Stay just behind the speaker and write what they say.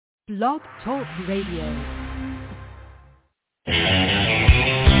Blog Talk Radio.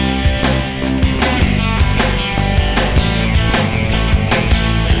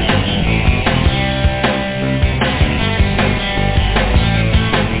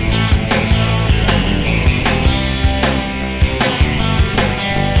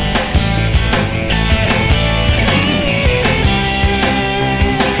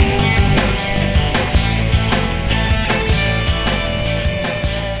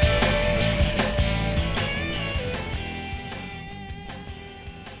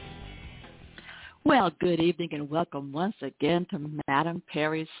 Well, good evening and welcome once again to Madam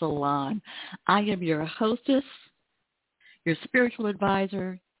Perry's Salon. I am your hostess, your spiritual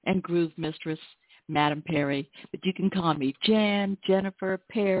advisor, and groove mistress, Madam Perry. But you can call me Jan, Jennifer,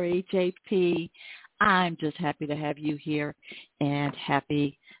 Perry, JP. I'm just happy to have you here and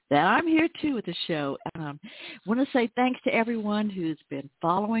happy that I'm here too at the show. I want to say thanks to everyone who's been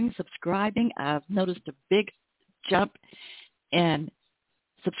following, subscribing. I've noticed a big jump in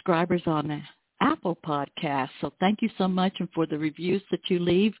subscribers on the Apple Podcast. So thank you so much, and for the reviews that you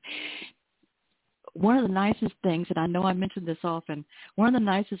leave. One of the nicest things, and I know I mention this often, one of the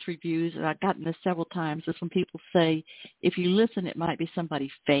nicest reviews, and I've gotten this several times, is when people say, if you listen, it might be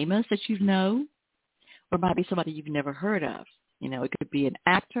somebody famous that you know, or it might be somebody you've never heard of. You know, it could be an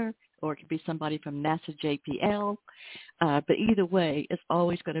actor, or it could be somebody from NASA JPL. But either way, it's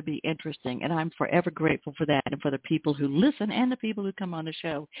always going to be interesting, and I'm forever grateful for that and for the people who listen and the people who come on the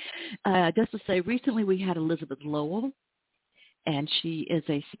show. Just to say, recently we had Elizabeth Lowell, and she is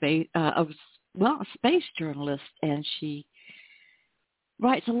a space journalist, and she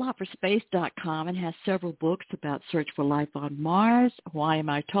writes a lot for Space.com and has several books about search for life on Mars, Why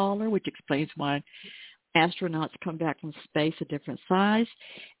Am I Taller, which explains why astronauts come back from space a different size,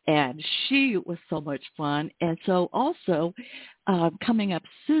 and she was so much fun. And so also coming up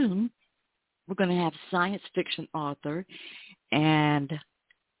soon, we're going to have science fiction author and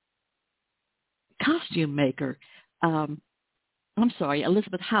costume maker,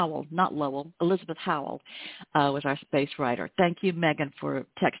 Elizabeth Howell, not Lowell. Elizabeth Howell was our space writer. Thank you, Megan, for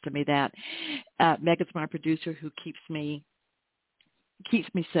texting me that. Megan's my producer who keeps me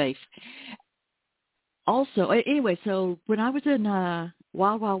safe. Also, anyway, so when I was in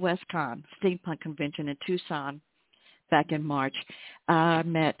Wild Wild West Con, Steampunk Convention in Tucson back in March, I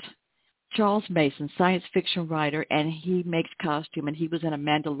met Charles Mason, science fiction writer, and he makes costume, and he was in a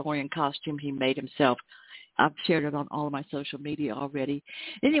Mandalorian costume he made himself. I've shared it on all of my social media already.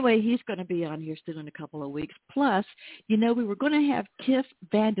 Anyway, he's going to be on here soon in a couple of weeks. Plus, you know, we were going to have Kif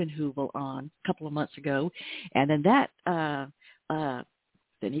Vandenheuvel on a couple of months ago, and then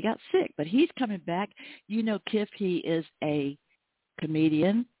then he got sick, but he's coming back. You know Kif, he is a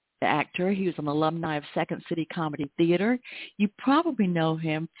comedian, the actor. He was an alumni of Second City Comedy Theater. You probably know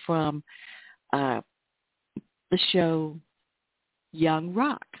him from the show Young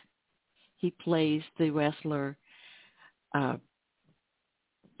Rock. He plays the wrestler Pat.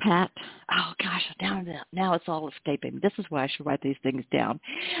 Oh, gosh, now it's all escaping me. This is why I should write these things down.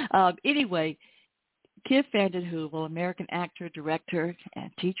 Anyway, Kif Vandenheuvel, American actor, director, and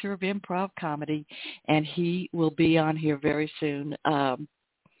teacher of improv comedy, and he will be on here very soon.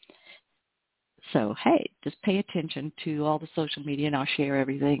 So, hey, just pay attention to all the social media, and I'll share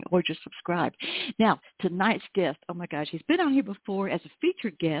everything, or just subscribe. Now, tonight's guest, oh, my gosh, he's been on here before as a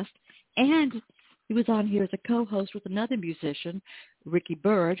featured guest, and he was on here as a co-host with another musician, Ricky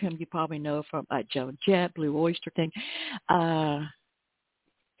Bird, whom you probably know from Joan Jett, Blue Oyster Cult,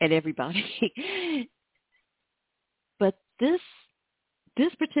 and everybody. But this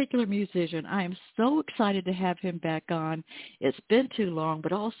particular musician, I am so excited to have him back on. It's been too long,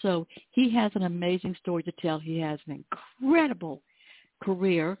 but also he has an amazing story to tell. He has an incredible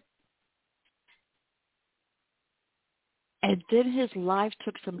career. And then his life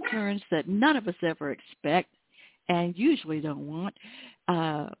took some turns that none of us ever expect and usually don't want.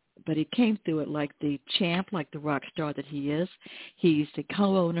 But he came through it like the champ, like the rock star that he is. He's the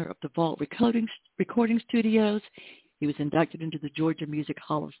co-owner of the Vault Recording Studios. He was inducted into the Georgia Music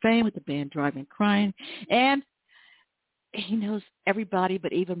Hall of Fame with the band Drivin N Cryin. And he knows everybody,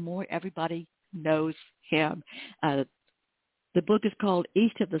 but even more, everybody knows him. The book is called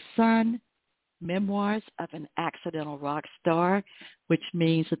East of the Sun, Memoirs of an Accidental Rock Star, which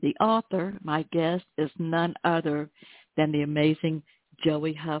means that the author, my guest, is none other than the amazing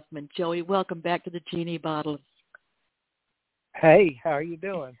Joey Huffman. Joey, welcome back to the Genie Bottle. Hey, how are you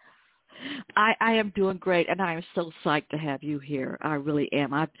doing? I am doing great, and I am so psyched to have you here. I really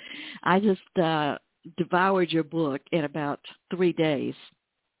am. I just devoured your book in about 3 days,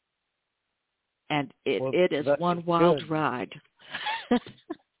 and it is one wild ride.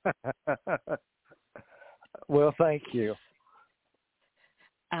 Well, thank you.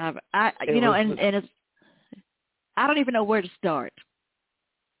 And it's, I don't even know where to start.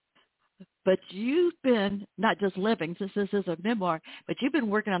 But you've been not just living, since this is a memoir, but you've been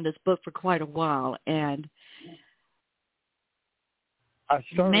working on this book for quite a while. And I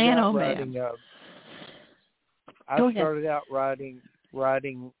started man, out oh writing. man. I started out writing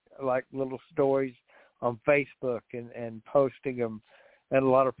like little stories on Facebook and posting them, and a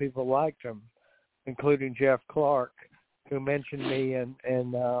lot of people liked them, including Jeff Clark, who mentioned me in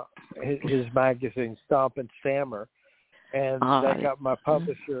his magazine Stomp and Stammer, and that got my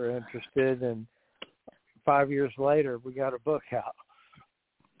publisher interested. And 5 years later, we got a book out.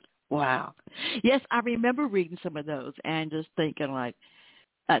 Wow. Yes, I remember reading some of those and just thinking of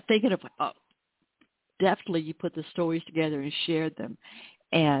definitely you put the stories together and shared them.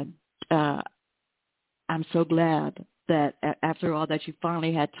 And I'm so glad that after all that you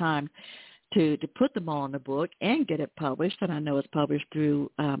finally had time to put them all in the book and get it published. And I know it's published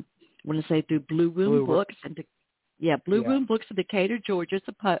through, through Blue Room Books. Blue Room Books in Decatur, Georgia. It's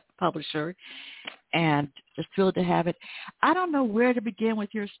a publisher. And just thrilled to have it. I don't know where to begin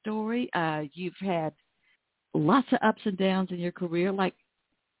with your story. You've had lots of ups and downs in your career, like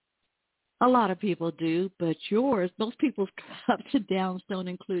a lot of people do, but yours, most people's ups and downs don't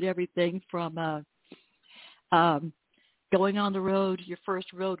include everything from going on the road, your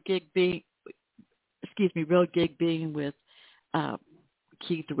first road gig being with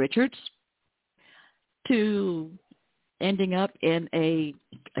Keith Richards, to ending up in a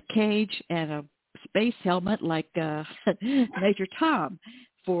cage and a space helmet like Major Tom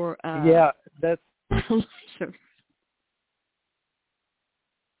for that's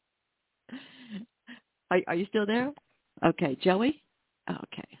Are you still there? Okay, Joey?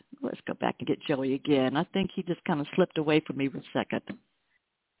 Okay, let's go back and get Joey again. I think he just kind of slipped away from me for a second.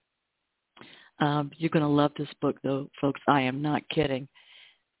 You're going to love this book, though, folks. I am not kidding.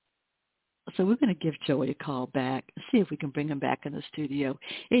 So we're going to give Joey a call back, see if we can bring him back in the studio.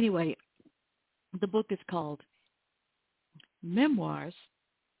 Anyway, the book is called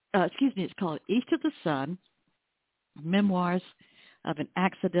it's called East of the Sun, Memoirs of an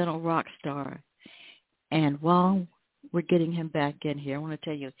Accidental Rock Star. And while we're getting him back in here, I want to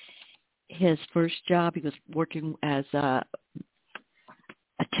tell you his first job, he was working as a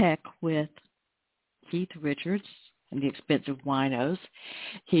tech with Keith Richards and the Expensive Winos.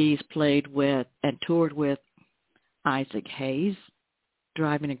 He's played with and toured with Isaac Hayes,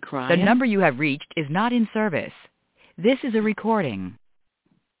 Drivin N Cryin. The number you have reached is not in service. This is a recording.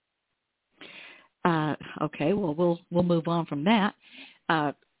 Okay, well, we'll move on from that.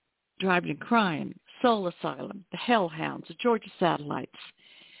 Drivin N Cryin, Soul Asylum, the Hellhounds, the Georgia Satellites.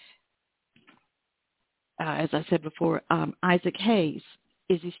 As I said before, Isaac Hayes,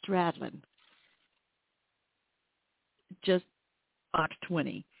 Izzy Stradlin, just Fox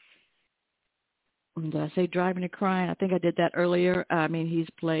 20. And did I say Drivin N Cryin? I think I did that earlier. I mean, he's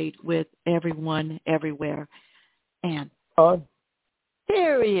played with everyone, everywhere. And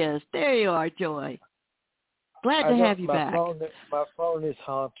there he is. There you are, Joy. Glad to have you back. My phone is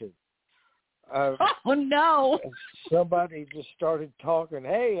haunted. Oh, no. Somebody just started talking,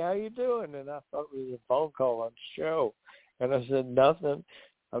 hey, how you doing? And I thought it was a phone call on the show. And I said, nothing.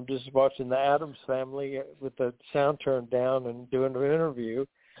 I'm just watching the Addams Family with the sound turned down and doing an interview.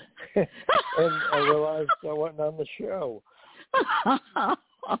 And I realized I wasn't on the show.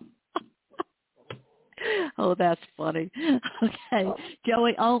 Oh, that's funny. Okay.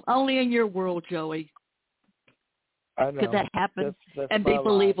 Joey, only in your world, Joey. I know. Could that happen that's and be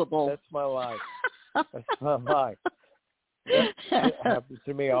believable? That's my life. That's my life. That happens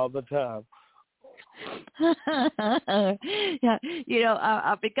to me all the time. Yeah,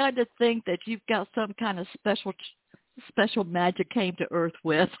 I've begun to think that you've got some kind of special magic came to Earth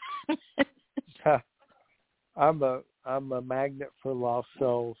with. I'm a magnet for lost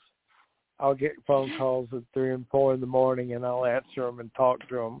souls. I'll get phone calls at 3 and 4 in the morning, and I'll answer them and talk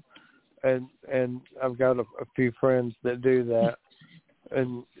to them. And I've got a few friends that do that.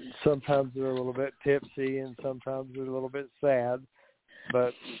 And sometimes they're a little bit tipsy, and sometimes they're a little bit sad.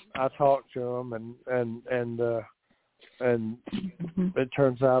 But I talk to them, and it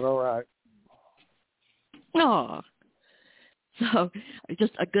turns out all right. Oh, so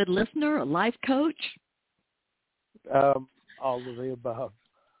just a good listener, a life coach? All of the above.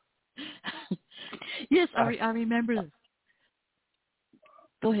 Yes, I remember.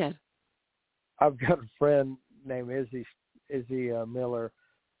 Go ahead. I've got a friend named Izzy Miller,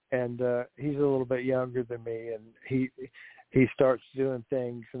 and he's a little bit younger than me, and he starts doing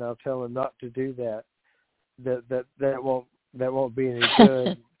things, and I'll tell him not to do that. That won't be any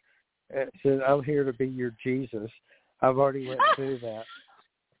good. said, I'm here to be your Jesus. I've already went through that.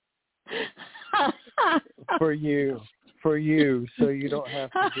 For you, so you don't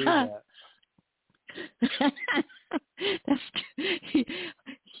have to do that.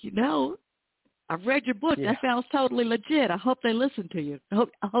 I've read your book. Yeah. That sounds totally legit. I hope they listen to you. I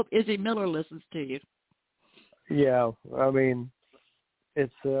hope Izzy Miller listens to you. Yeah, I mean,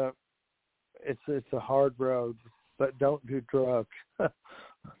 it's a hard road, but don't do drugs.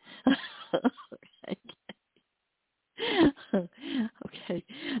 Okay.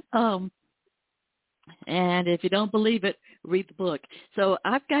 And if you don't believe it, read the book. So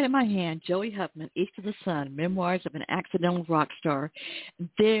I've got in my hand Joey Huffman, East of the Sun, Memoirs of an Accidental Rock Star.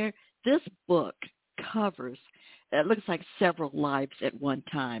 This book covers, it looks like several lives at one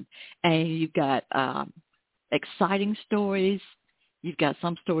time. And you've got exciting stories. You've got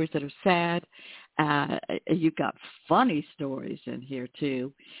some stories that are sad. You've got funny stories in here,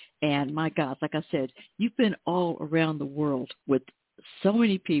 too. And, my God, like I said, you've been all around the world with so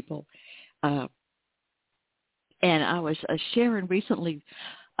many people. And I was sharing recently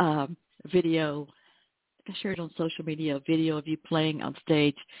video. I shared on social media a video of you playing on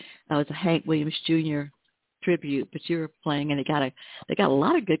stage. It was a Hank Williams Jr. tribute, but you were playing, and they got a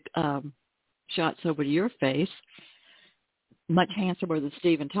lot of good shots over to your face. Much handsomer than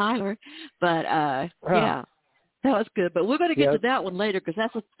Steven Tyler, but yeah, that was good. But we're going to get to that one later because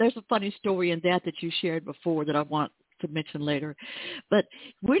there's a funny story in that you shared before that I want to mention later. But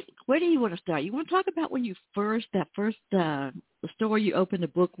where do you want to start? You want to talk about when you the story you opened the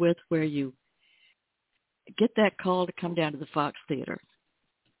book with, where you get that call to come down to the Fox Theater?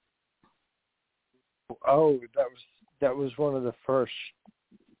 Oh, that was one of the first.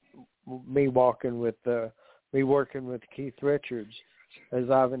 Me working with Keith Richards as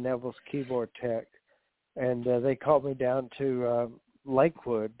Ivan Neville's keyboard tech, and they called me down to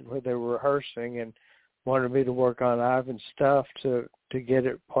Lakewood where they were rehearsing and wanted me to work on Ivan's stuff to get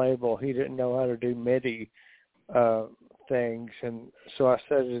it playable. He didn't know how to do MIDI things, and so I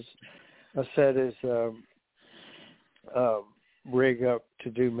set his rig up to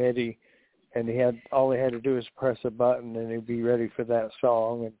do MIDI, and all he had to do was press a button and he'd be ready for that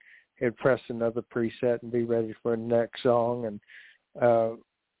song, and he'd press another preset and be ready for the next song. And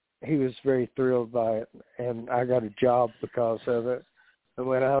he was very thrilled by it, and I got a job because of it. I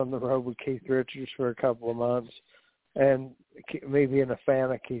went out on the road with Keith Richards for a couple of months, and me being a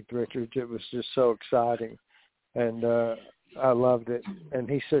fan of Keith Richards, it was just so exciting, and I loved it. And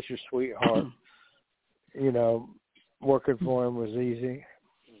he's such a sweetheart. Working for him was easy.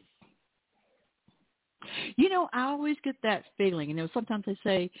 I always get that feeling. Sometimes they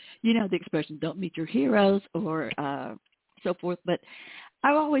say, the expression, don't meet your heroes or so forth. But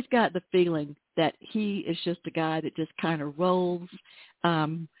I've always got the feeling that he is just a guy that just kind of rolls,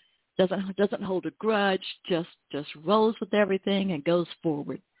 doesn't hold a grudge, just rolls with everything and goes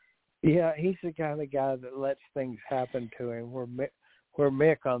forward. Yeah, he's the kind of guy that lets things happen to him, where Mick,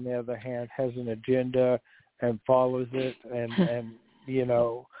 on the other hand, has an agenda and follows it and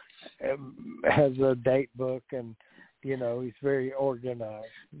has a date book, and he's very organized.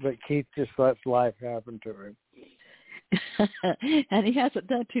 But Keith just lets life happen to him. And he hasn't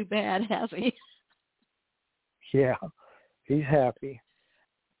done too bad, has he? Yeah, he's happy.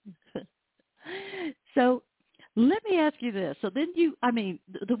 So let me ask you this. So then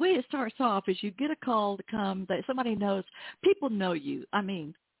the way it starts off is you get a call to come, that somebody knows, people know you. I'm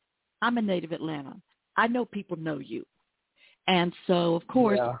a native Atlanta. I know people know you. And so, of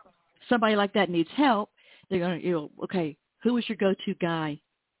course, somebody like that needs help. They're going to, okay, who is your go-to guy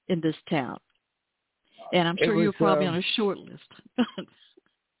in this town? And I'm sure you're probably on a short list.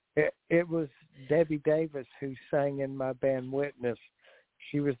 It was Debbie Davis, who sang in my band Witness.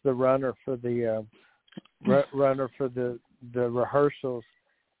 She was the runner for the rehearsals,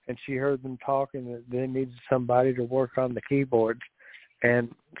 and she heard them talking that they needed somebody to work on the keyboards,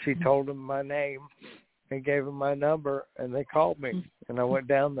 and she told them my name and gave them my number, and they called me, and I went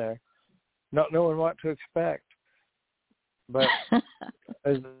down there, not knowing what to expect. But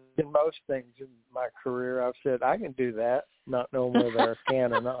as in most things in my career, I've said I can do that, not knowing whether I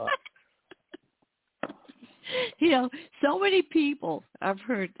can or not. So many people I've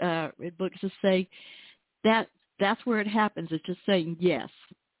heard in books just say that's where it happens. It's just saying yes.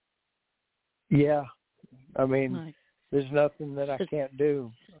 Yeah, there's nothing that I can't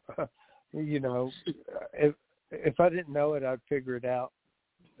do. If I didn't know it, I'd figure it out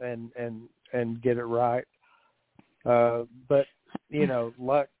and get it right. But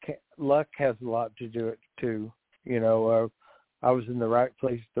luck has a lot to do it too. I was in the right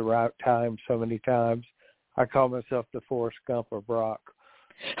place at the right time so many times. I call myself the Forrest Gump of rock.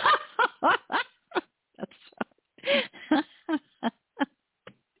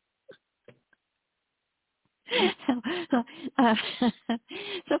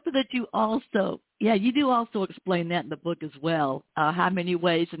 also explain that in the book as well. How many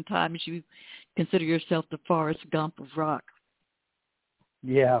ways and times you consider yourself the Forrest Gump of rock.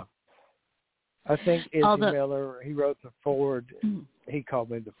 Yeah. I think Izzy Miller, he wrote the foreword. He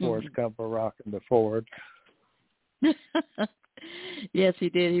called me the Forrest Gump of rock in the foreword. Yes, he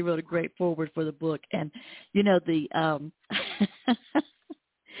did. He wrote a great foreword for the book. And,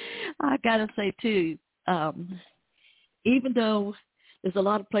 I got to say, too, even though there's a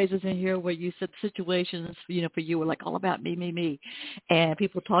lot of places in here where you said situations, for you were like all about me, me, me. And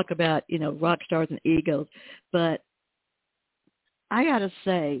people talk about, rock stars and egos. But I got to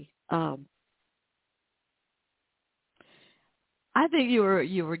say, I think you were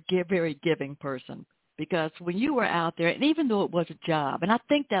a very giving person, because when you were out there, and even though it was a job, and I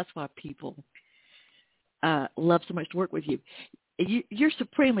think that's why people love so much to work with you. You're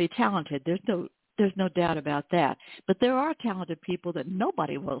supremely talented. There's no doubt about that. But there are talented people that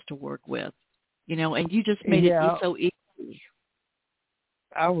nobody wants to work with, and you just made it so easy.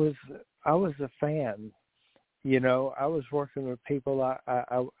 I was a fan. I was working with people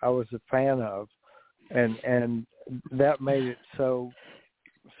I was a fan of, and that made it so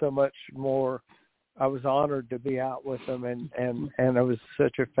much more. I was honored to be out with them, and I was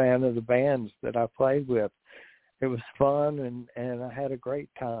such a fan of the bands that I played with. It was fun, and I had a great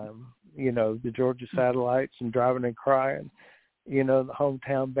time. The Georgia Satellites and Drivin N Cryin, the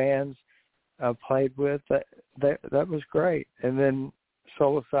hometown bands I played with. That was great. And then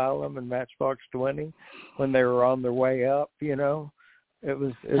Soul Asylum and Matchbox 20, when they were on their way up, it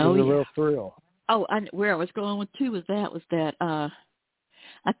was a real thrill. Oh, where I was going with too was that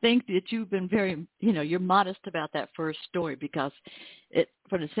I think that you've been very, you're modest about that first story, because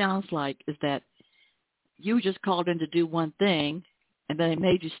what it sounds like is that you just called in to do one thing, and then they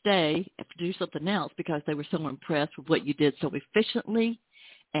made you stay to do something else because they were so impressed with what you did so efficiently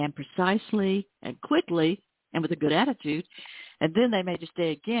and precisely and quickly and with a good attitude. And then they made you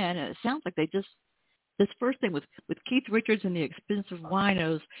stay again, and it sounds like this first thing with Keith Richards and the Expensive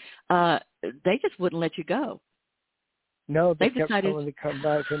Winos, they just wouldn't let you go. No, they kept telling me to come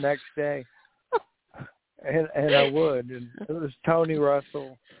back the next day, and I would. And it was Tony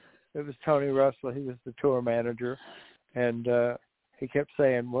Russell. He was the tour manager, and he kept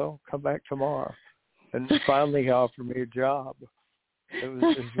saying, "Well, come back tomorrow." And finally, he offered me a job. It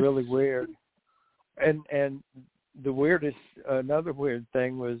was really weird. And another weird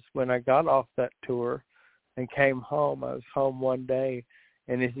thing was when I got off that tour and came home. I was home one day,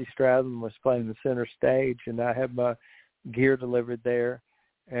 and Izzy Stradlin was playing the center stage, and I had my gear delivered there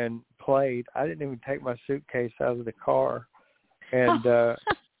and played. I didn't even take my suitcase out of the car, and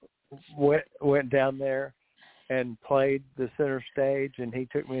went down there and played the center stage, and he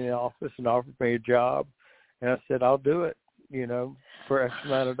took me in the office and offered me a job, and I said, I'll do it, for X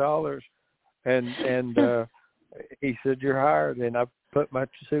amount of dollars. And he said, you're hired. And I put my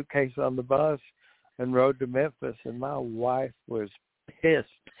suitcase on the bus and rode to Memphis, and my wife was pissed.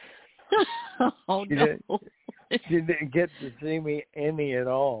 Oh, no. She didn't get to see me any at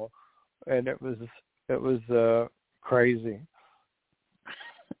all, and it was crazy.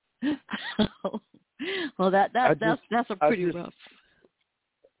 Well, that's a pretty rough.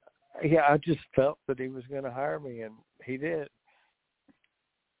 Yeah, I just felt that he was going to hire me, and he did.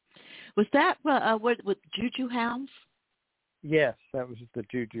 Was that with Juju Hounds? Yes, that was the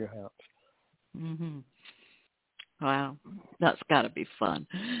Juju Hounds. Mm-hmm. Wow, that's got to be fun.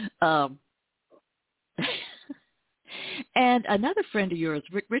 And another friend of yours,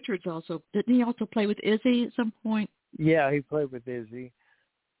 Rick Richards, didn't he also play with Izzy at some point? Yeah, he played with Izzy,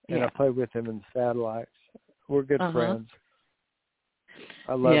 and I played with him in the Satellites. We're good friends.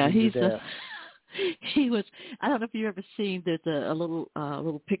 I love him to death. He was. I don't know if you've ever seen. There's a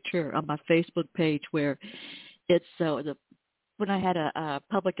little picture on my Facebook page where it's when I had a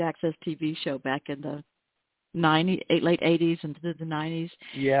public access TV show back in the late 80s into the 90s.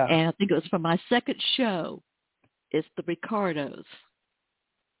 Yeah. And I think it was for my second show. It's the Ricardos.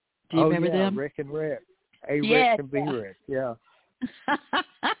 Do you remember them? Rick and Rick. Rick and B. Rick. Yeah.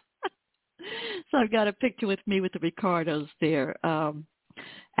 So I've got a picture with me with the Ricardos there.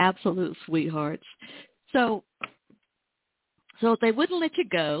 Absolute sweethearts. So they wouldn't let you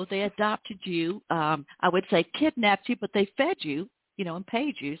go. They adopted you. I would say kidnapped you, but they fed you, and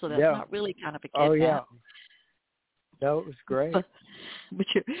paid you. So that's not really kind of a kidnap. Oh, yeah. No, it was great.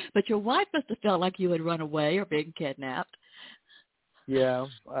 But your wife must have felt like you had run away or been kidnapped. Yeah,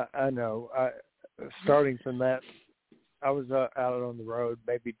 I know. Starting from that, I was out on the road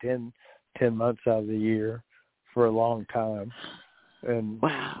maybe 10 months out of the year for a long time. And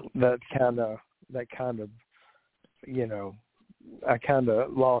wow. that kind of, I kind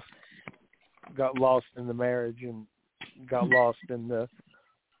of lost got lost in the marriage and got lost in the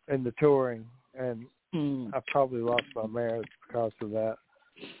touring, and I probably lost my marriage because of that.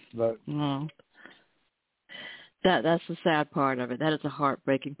 But that's the sad part of it. That is a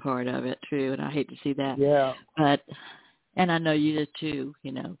heartbreaking part of it too, and I hate to see that. Yeah. And I know you did too.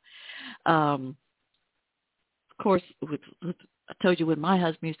 Of course, I told you when my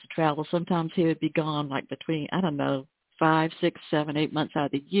husband used to travel, sometimes he would be gone like between 5, 6, 7, 8 months out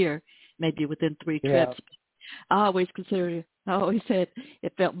of the year, maybe within 3 trips. I always said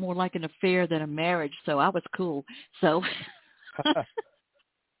it felt more like an affair than a marriage, so I was cool. So,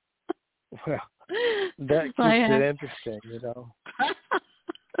 well, that keeps it interesting,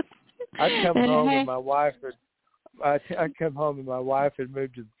 I'd come home and my wife had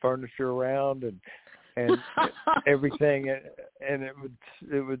moved the furniture around and everything, and it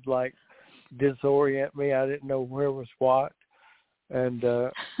would like disorient me. I didn't know where was what, and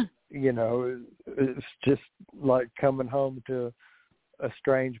it's just like coming home to a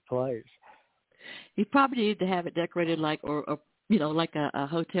strange place. You probably need to have it decorated like like a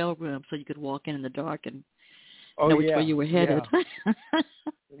hotel room, so you could walk in the dark and know which way you were headed.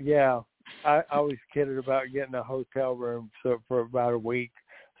 Yeah. I always kidded about getting a hotel room for about a week,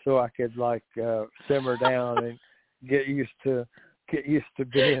 so I could like simmer down and get used to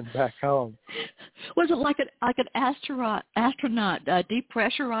being back home. Was it like an astronaut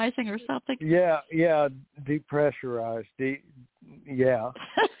depressurizing or something? Yeah, depressurized. That's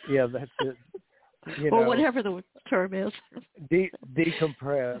it. Or whatever the term is.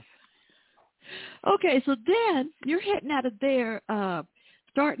 Decompress. Okay, so then you're heading out of there,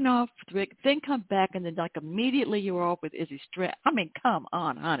 starting off with Rick, then come back, and then like immediately you were off with Izzy Stradlin. I mean, come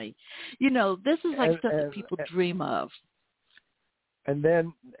on, honey. This is like stuff that people dream of. And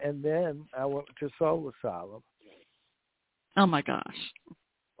then I went to Soul Asylum. Oh my gosh!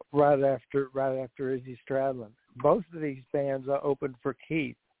 Right after Izzy Stradlin. Both of these bands I opened for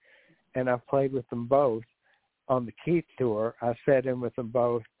Keith, and I played with them both on the Keith tour. I sat in with them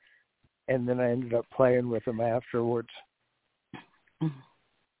both, and then I ended up playing with them afterwards.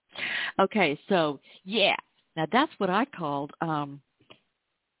 Okay, so now that's what I called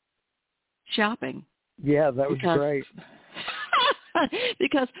shopping. Yeah, that was great.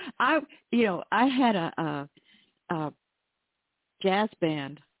 Because I had a jazz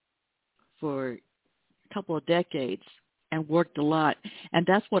band for a couple of decades and worked a lot, and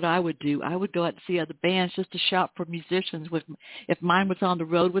that's what I would do. I would go out to see other bands just to shop for musicians. If mine was on the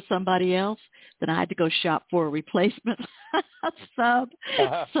road with somebody else, then I had to go shop for a replacement sub.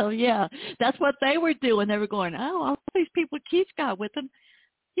 So yeah, that's what they were doing. They were going, all these people Keith got with him.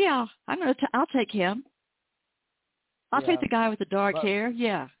 Yeah, I'll take him. I'll take the guy with the dark hair.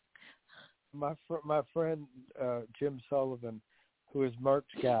 Yeah. My friend Jim Sullivan, who is merch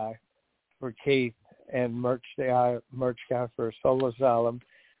guy for Keith and merch guy for Soul Asylum,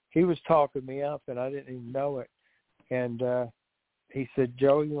 he was talking me up, and I didn't even know it. And he said,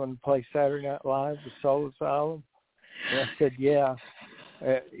 "Joe, you want to play Saturday Night Live with Soul Asylum?" And I said, "Yeah,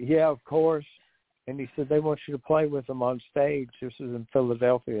 of course." And he said, "They want you to play with them on stage." This is in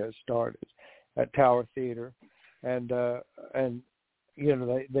Philadelphia. It started at Tower Theater. And they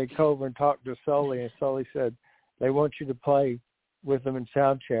go over and talked to Sully, and Sully said, "They want you to play with them in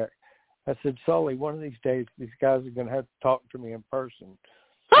sound check." I said, "Sully, one of these days, these guys are going to have to talk to me in person."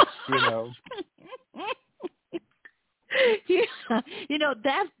 That's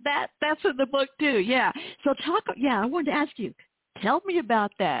in the book too. Yeah. So I wanted to ask you, tell me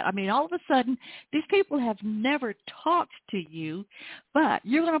about that. I mean, all of a sudden, these people have never talked to you, but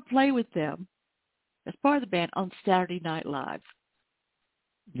you're going to play with them as part of the band on Saturday Night Live.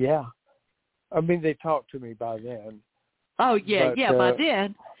 Yeah. I mean, they talked to me by then. Oh, yeah, but, by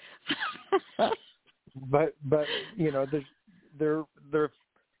then. but their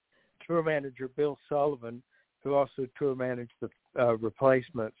tour manager, Bill Sullivan, who also tour managed the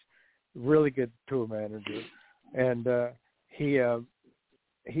Replacements, really good tour manager. And he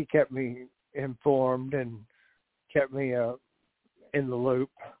kept me informed and kept me in the loop.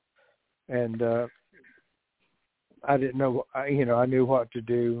 And I didn't know, I knew what to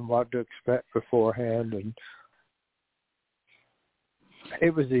do and what to expect beforehand, and it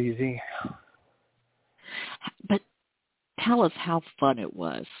was easy. But tell us how fun it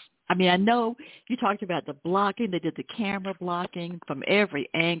was. I mean, I know you talked about the blocking. They did the camera blocking from every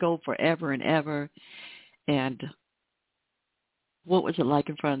angle forever and ever. And what was it like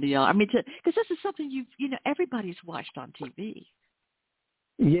in front of the audience? I mean, because this is something everybody's watched on TV.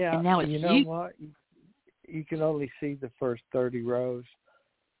 Yeah, and now it's what? You can only see the first 30 rows,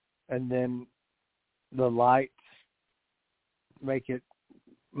 and then the lights make it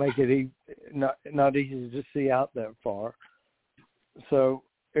make it not easy to see out that far. So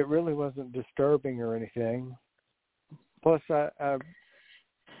it really wasn't disturbing or anything. Plus,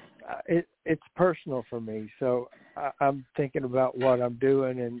 it's personal for me, so I'm thinking about what I'm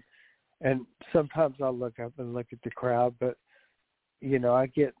doing, and sometimes I'll look up and look at the crowd, but I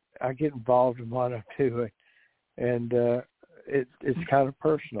get involved in what I'm doing, and it's kind of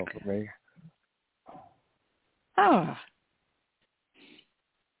personal for me. Oh,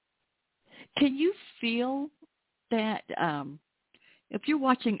 can you feel that if you're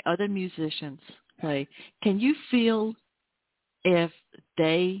watching other musicians play, can you feel if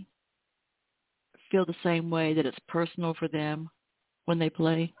they feel the same way, that it's personal for them when they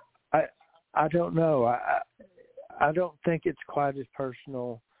play? I don't know. I don't think it's quite as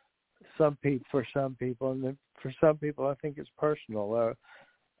personal. For some people, and then for some people, I think it's personal.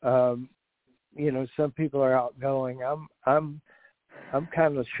 Some people are outgoing. I'm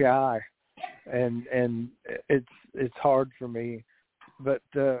kind of shy, and it's hard for me. But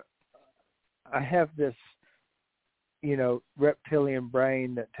I have this, reptilian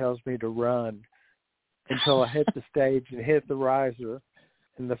brain that tells me to run until I hit the stage and hit the riser,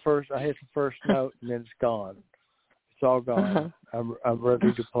 and I hit the first note, and then it's gone. It's all gone. I'm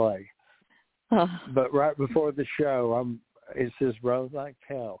ready to play. But right before the show, it says "Run like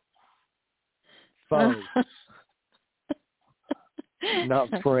hell." Foe, not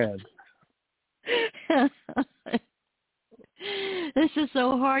friend. It's just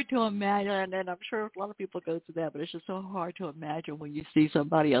so hard to imagine, and I'm sure a lot of people go through that, but it's just so hard to imagine when you see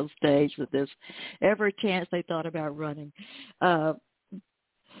somebody on stage that there's ever a chance they thought about running.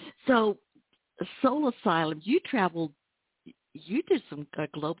 So, Soul Asylum, you did some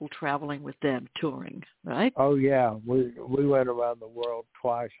global traveling with them, touring, right? Oh, yeah. We went around the world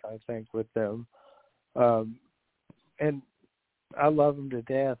twice, I think, with them. And I love them to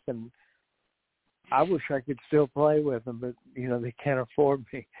death, and I wish I could still play with them, but they can't afford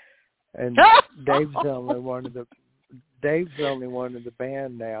me. And Dave's the only one of the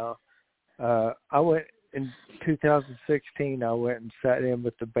band now. I went in 2016. I went and sat in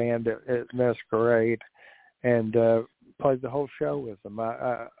with the band at Masquerade, and played the whole show with them.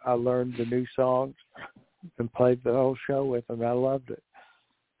 I learned the new songs and played the whole show with them. I loved it.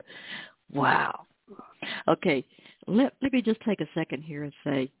 Wow. Okay, let me just take a second here and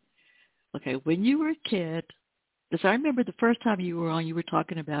say, okay, when you were a kid, because I remember the first time you were on, you were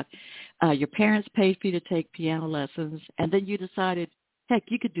talking about your parents paid for you to take piano lessons, and then you decided, heck,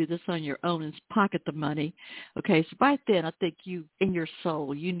 you could do this on your own and pocket the money. Okay, so right then, I think you, in your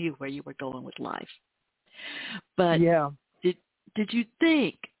soul, you knew where you were going with life. But yeah, did you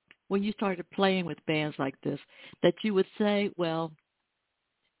think, when you started playing with bands like this, that you would say, well,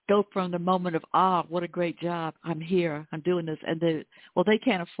 go from the moment of, what a great job, I'm here, I'm doing this, and then, well, they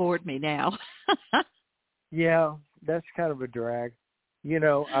can't afford me now. Yeah, that's kind of a drag.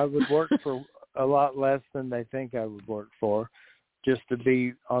 I would work for a lot less than they think I would work for, just to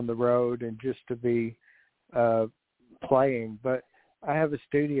be on the road and just to be playing. But I have a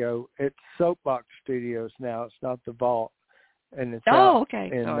studio. It's Soapbox Studios now. It's not the Vault. And it's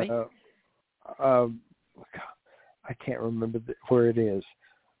okay. In, sorry. I can't remember where it is.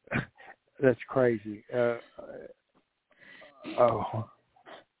 That's crazy. Now,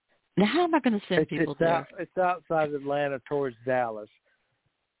 how am I going to send people there? It's outside Atlanta towards Dallas.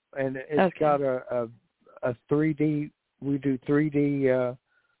 And it's got a 3D, we do 3D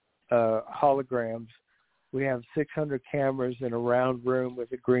holograms. We have 600 cameras in a round room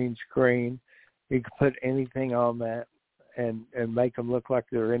with a green screen. You can put anything on that and make them look like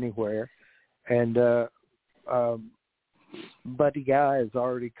they're anywhere. And Buddy Guy has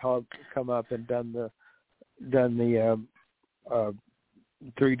already come up and done the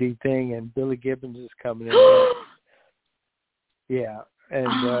 3D thing, and Billy Gibbons is coming in. Yeah. And,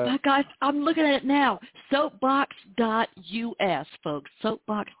 my gosh, I'm looking at it now. Soapbox.us, folks.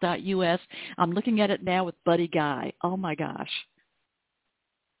 Soapbox.us. I'm looking at it now with Buddy Guy. Oh, my gosh.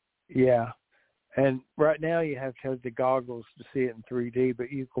 Yeah. And right now you have to have the goggles to see it in 3D,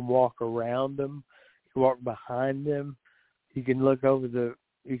 but you can walk around them. You can walk behind them. You can look over the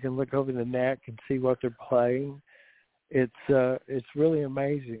neck and see what they're playing. It's really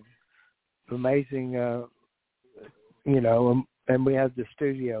amazing. Amazing, and we have the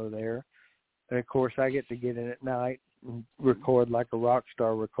studio there. And, of course, I get to get in at night and record like a rock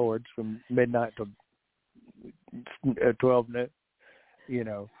star records from midnight to 12 noon,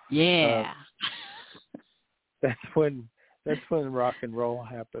 Yeah. That's when rock and roll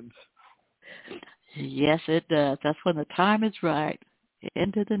happens. Yes, it does. That's when the time is right.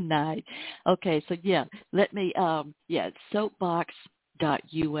 Into the night. Okay, so, let me, soapbox.us.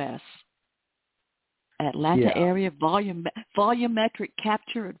 Atlanta area volumetric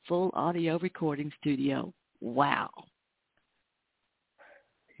capture and full audio recording studio. Wow.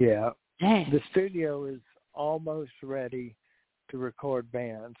 Yeah. Dang. The studio is almost ready to record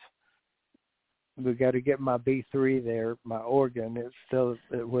bands. We got to get my B3 there, my organ. It's still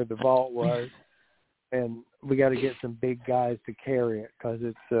where the vault was, and we got to get some big guys to carry it because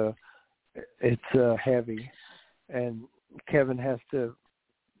it's heavy, and Kevin has to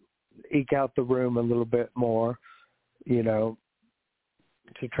eke out the room a little bit more, to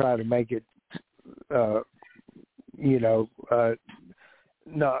try to make it,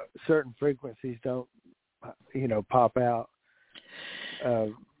 not certain frequencies don't, pop out,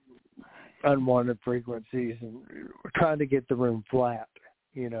 unwanted frequencies, and we're trying to get the room flat,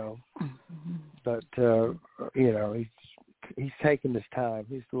 but, he's taking his time.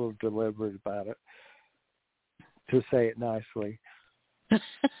 He's a little deliberate about it, to say it nicely.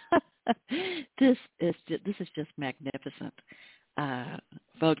 This is just magnificent,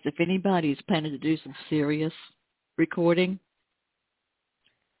 folks. If anybody's planning to do some serious recording,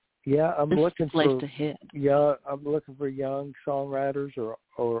 I'm looking for to hit. Yeah, I'm looking for young songwriters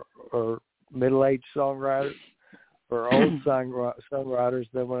or middle-aged songwriters or old songwriters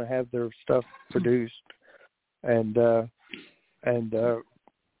that want to have their stuff produced, and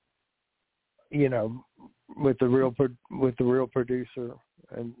with the real producer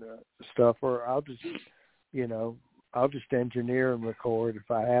and stuff, or I'll just engineer and record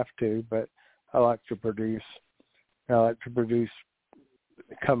if I have to, but I like to produce. I like to produce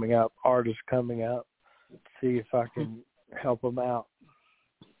artists coming up, see if I can help them out.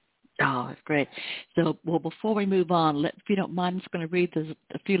 Oh, that's great. So, before we move on, if you don't mind, I'm just going to read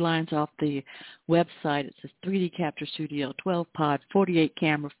a few lines off the website. It says 3D Capture Studio, 12 pod, 48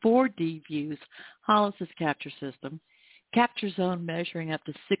 camera, 4D views, Holosys capture system, capture zone measuring up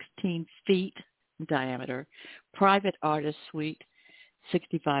to 16 feet in diameter, private artist suite,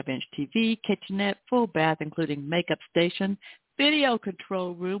 65-inch TV, kitchenette, full bath including makeup station, video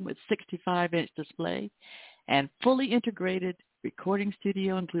control room with 65-inch display, and fully integrated recording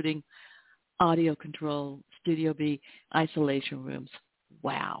studio including audio control, Studio B, isolation rooms.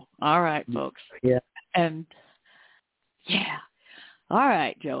 Wow. All right, folks. Yeah. And, yeah. All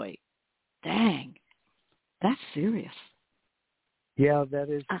right, Joey. Dang. That's serious. Yeah, that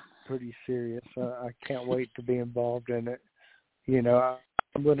is pretty serious. I can't wait to be involved in it.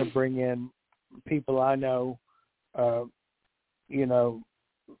 I'm going to bring in people I know,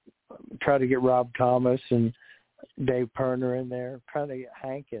 try to get Rob Thomas and Dave Perner in there, trying to get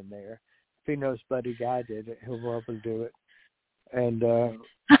Hank in there. If he knows Buddy Guy did it, he'll probably do it. And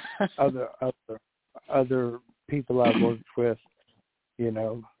other people I've worked with,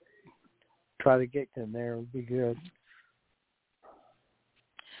 try to get in there would be good.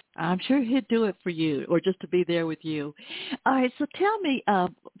 I'm sure he'd do it for you, or just to be there with you. All right, so tell me,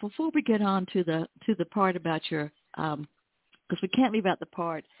 before we get on to the part about your, because we can't leave out the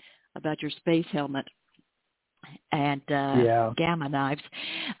part about your space helmet and gamma knives.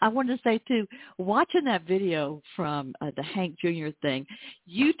 I wanted to say, too, watching that video from the Hank Jr. thing,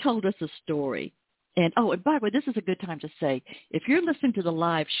 you told us a story. And by the way, this is a good time to say, if you're listening to the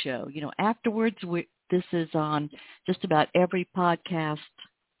live show, afterwards, this is on just about every podcast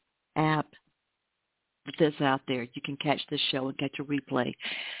app that's out there. You can catch this show and catch a replay.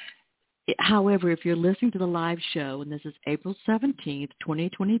 However, if you're listening to the live show, and this is April 17th,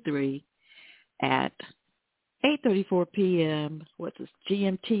 2023, at 8:34 p.m., what's this,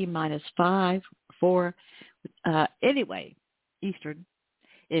 GMT minus 4, anyway, Eastern.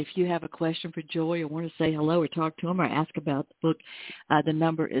 If you have a question for Joy or want to say hello or talk to him or ask about the book, the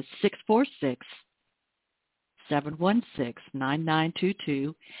number is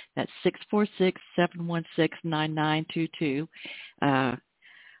 646-716-9922. That's 646-716-9922. I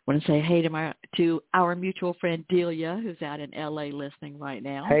want to say hey to our mutual friend Delia, who's out in L.A. listening right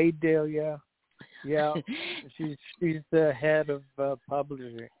now. Hey, Delia. Yeah, she's the head of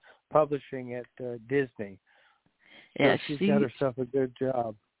publishing at Disney. Yeah, so she's got herself a good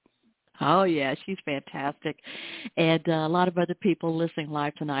job. Oh, yeah, she's fantastic. And a lot of other people listening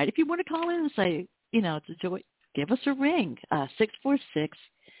live tonight. If you want to call in and say, to Joy, give us a ring,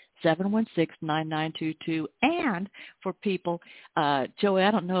 646-716-9922. And for people, Joey,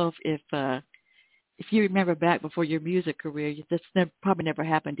 I don't know if you remember back before your music career, this probably never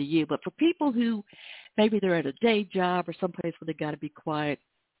happened to you, but for people who maybe they're at a day job or someplace where they got to be quiet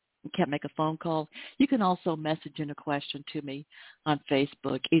and can't make a phone call, you can also message in a question to me on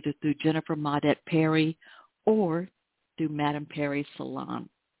Facebook, either through Jennifer Maudette Perry or through Madam Perry Salon.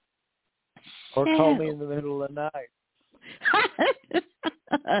 Or call me in the middle of the night.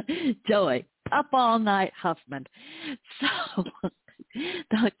 Joey, up all night, Huffman. So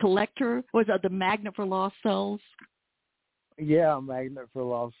the collector was the Magnet for Lost Souls. Yeah, Magnet for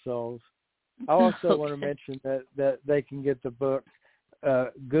Lost Souls. I also want to mention that they can get the book.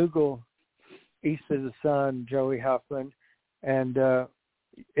 Google East of the Sun, Joey Huffman, and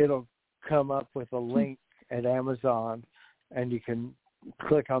it'll come up with a link at Amazon, and you can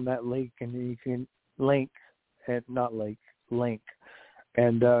click on that link, and you can link, and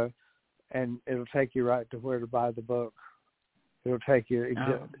it'll take you right to where to buy the book. It'll take you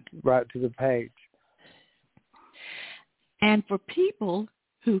right to the page. And for people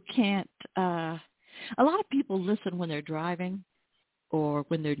who can't, a lot of people listen when they're driving or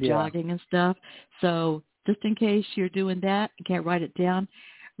when they're jogging and stuff. So just in case you're doing that and can't write it down,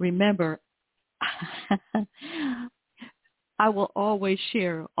 remember, I will always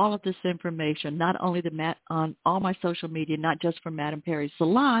share all of this information, not only on all my social media, not just for Madam Perry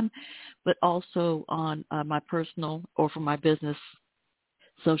Salon, but also on my personal or for my business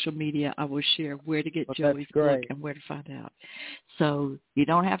social media. I will share where to get Joey's book and where to find out. So you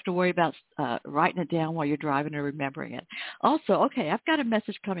don't have to worry about writing it down while you're driving or remembering it. Also, okay, I've got a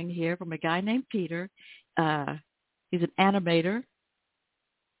message coming here from a guy named Peter. He's an animator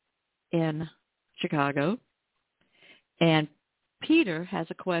in Chicago. And Peter has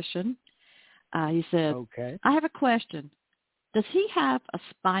a question. He said, I have a question. Does he have a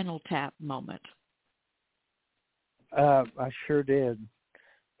Spinal Tap moment? I sure did.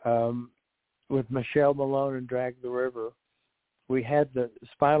 With Michelle Malone and Drag the River, we had the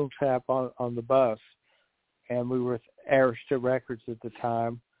Spinal Tap on the bus, and we were with Arista Records at the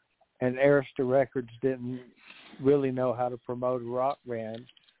time, and Arista Records didn't really know how to promote a rock band,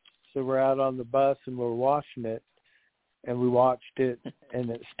 so we're out on the bus and we're watching it, and we watched it, and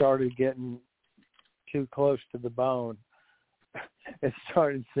it started getting too close to the bone. It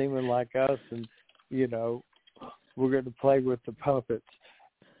started seeming like us, and, we're going to play with the puppets.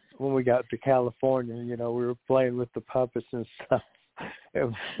 When we got to California, we were playing with the puppets and stuff. It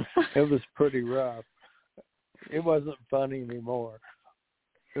was pretty rough. It wasn't funny anymore.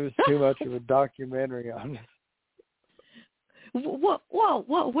 It was too much of a documentary on it. What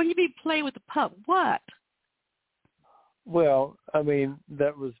do you mean playing with the pup? What? Well, I mean,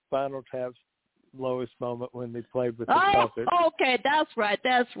 that was Spinal Tap's lowest moment when they played with the puppets. Okay, that's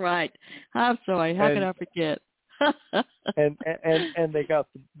right. I'm sorry. How could I forget? and they got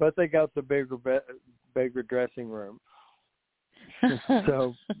the bigger dressing room.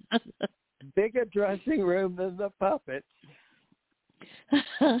 So bigger dressing room than the puppets.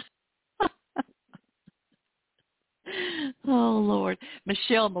 Oh Lord,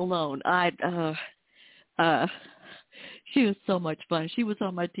 Michelle Malone. She was so much fun. She was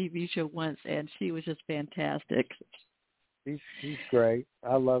on my TV show once, and she was just fantastic. She's great.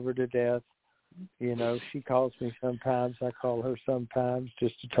 I love her to death. She calls me sometimes. I call her sometimes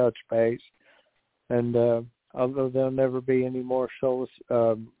just to touch base. And although there'll never be any more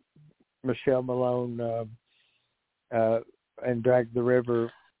Michelle Malone and Drag the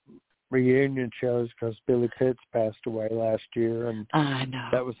River reunion shows because Billy Pitts passed away last year, and I know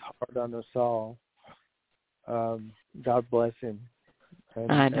that was hard on us all. God bless him.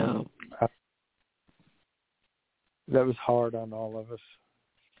 And, I know. That was hard on all of us.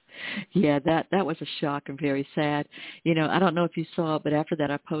 Yeah, that was a shock and very sad. I don't know if you saw it, but after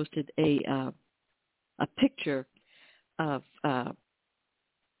that I posted a picture of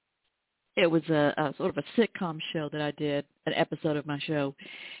it was a sort of a sitcom show that I did, an episode of my show,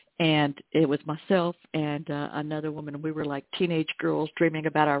 and it was myself and another woman, and we were like teenage girls dreaming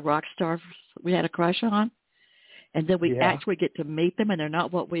about our rock stars we had a crush on, and then we actually get to meet them, and they're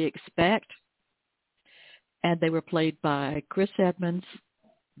not what we expect. And they were played by Chris Edmonds,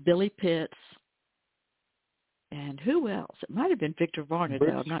 Billy Pitts, and who else? It might have been Victor Varner,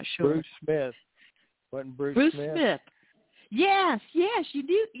 though. I'm not sure. Bruce Smith. Wasn't Bruce Smith. Yes, you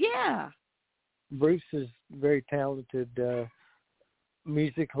do. Yeah. Bruce is very talented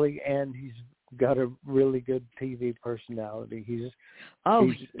musically, and he's got a really good TV personality. He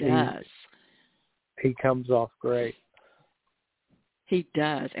does. He comes off great. He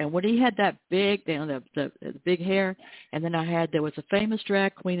does. And when he had that big, the big hair, and then there was a famous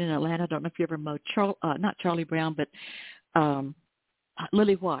drag queen in Atlanta. I don't know if you ever met not Charlie Brown, but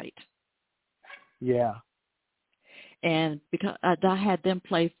Lily White. Yeah. And because I had them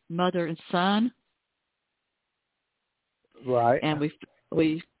play mother and son. Right. And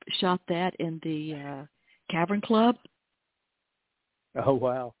we shot that in the Cavern Club. Oh,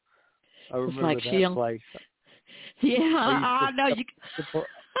 wow. I remember that place. Yeah, I know.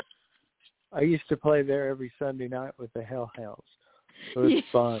 I used to play there every Sunday night with the Hellhounds. It was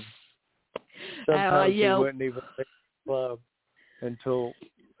fun. Sometimes we wouldn't even leave the club until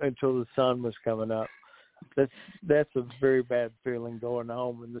the sun was coming up. That's a very bad feeling, going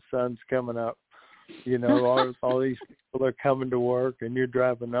home when the sun's coming up. You know, all these people are coming to work and you're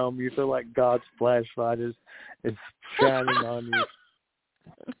driving home. You feel like God's flashlight is shining on you.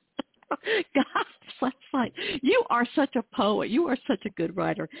 God's flashlight. You are such a poet. You are such a good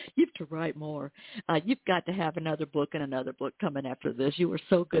writer. You have to write more. You've got to have another book and another book coming after this. You were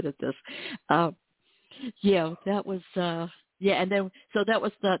so good at this. That was and then so that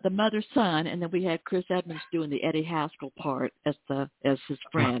was the mother son, and then we had Chris Edmonds doing the Eddie Haskell part as his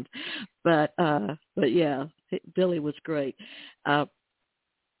friend. But yeah, Billy was great. And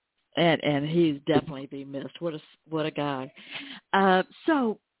he's definitely being missed. What a guy.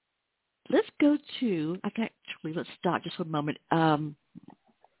 So let's go to, let's stop just for a moment.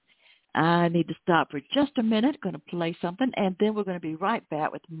 I need to stop for just a minute. Going to play something, and then we're going to be right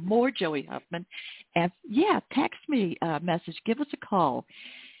back with more Joey Huffman. And, text me a message. Give us a call,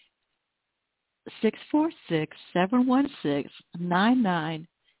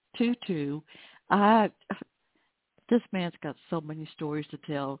 646-716-9922. This man's got so many stories to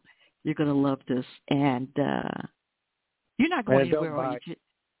tell. You're going to love this. And you're not going anywhere, are you?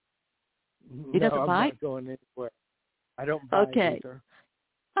 He doesn't bite? I'm not going anywhere. I don't bite either.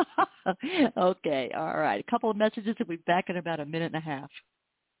 Okay, all right. A couple of messages, and we'll be back in about a minute and a half.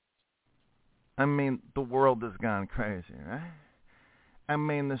 I mean, the world has gone crazy, right? I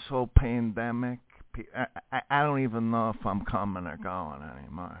mean, this whole pandemic, I don't even know if I'm coming or going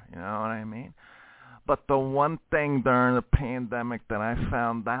anymore, you know what I mean? But the one thing during the pandemic that I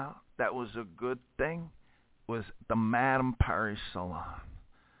found out that was a good thing was the Madam Perry Salon.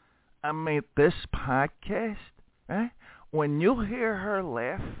 I mean, this podcast, right? When you hear her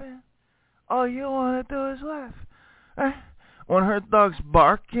laughing, all you want to do is laugh. Right? When her dog's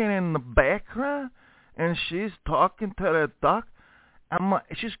barking in the background and she's talking to the dog, I'm like,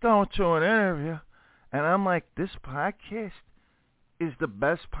 she's going to an interview, and I'm like, this podcast is the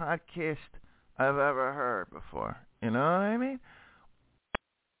best podcast I've ever heard before. You know what I mean?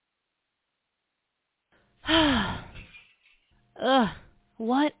 Ugh,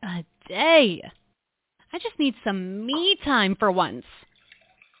 what a day. I just need some me time for once.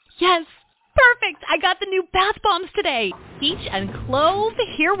 Yes, perfect. I got the new bath bombs today. Peach and clove,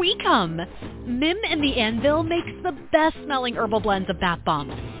 here we come. Mim and the Anvil makes the best smelling herbal blends of bath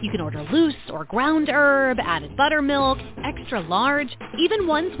bombs. You can order loose or ground herb, added buttermilk, extra large, even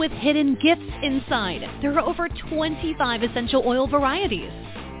ones with hidden gifts inside. There are over 25 essential oil varieties.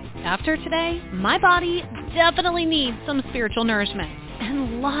 After today, my body definitely needs some spiritual nourishment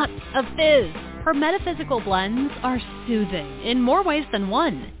and lots of fizz. Her metaphysical blends are soothing in more ways than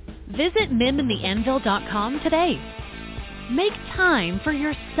one. Visit mimandtheanvil.com today. Make time for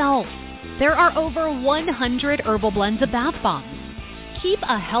yourself. There are over 100 herbal blends of bath bombs. Keep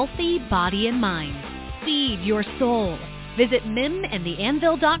a healthy body and mind. Feed your soul. Visit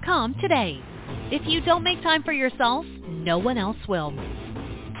mimandtheanvil.com today. If you don't make time for yourself, no one else will.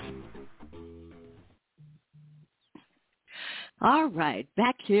 All right,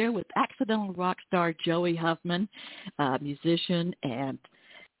 back here with accidental rock star Joey Huffman, musician and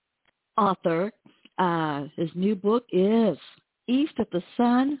author. His new book is East of the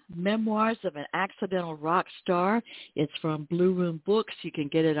Sun, Memoirs of an Accidental Rock Star. It's from Blue Room Books. You can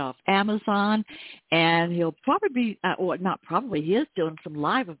get it off Amazon. And he'll probably be, he is doing some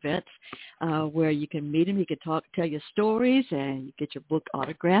live events where you can meet him. He can tell you stories, and you get your book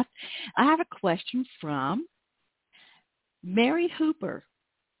autographed. I have a question from Mary Hooper.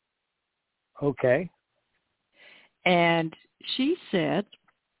 Okay. And she said,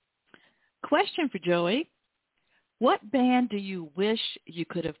 question for Joey, what band do you wish you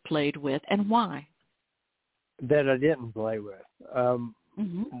could have played with, and why? That I didn't play with.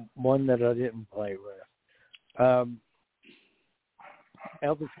 One that I didn't play with.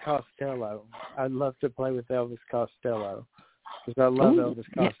 Elvis Costello. I'd love to play with Elvis Costello because I love Elvis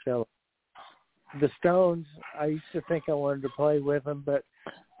Costello. The Stones, I used to think I wanted to play with them, but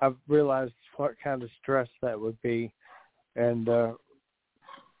I've realized what kind of stress that would be. And, I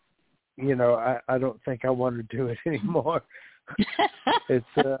don't think I want to do it anymore. It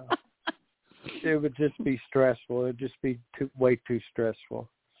would just be stressful. It would just be way too stressful.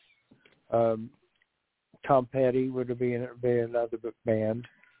 Tom Petty would be another band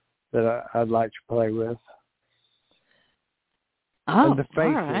that I'd like to play with. Oh, and the Faces.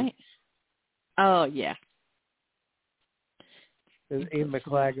 All right. Oh, yeah. Ian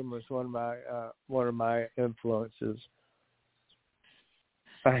McLagan was one of my influences.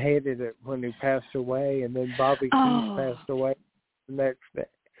 I hated it when he passed away, and then Bobby Keys passed away.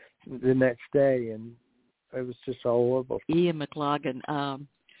 the next day, and it was just horrible. Ian McLaughlin,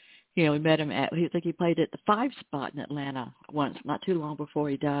 we met him I think he played at the 5 Spot in Atlanta once, not too long before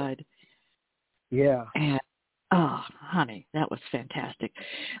he died. Yeah. And, oh, honey, that was fantastic.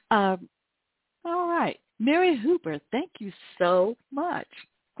 All right. Mary Hooper, thank you so much.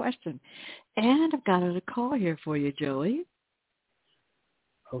 Question. And I've got a call here for you, Joey.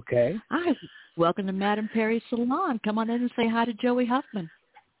 Okay. Hi. Welcome to Madam Perry's Salon. Come on in and say hi to Joey Huffman.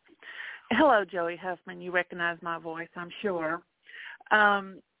 Hello, Joey Huffman. You recognize my voice, I'm sure. I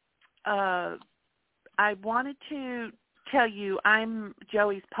wanted to tell you I'm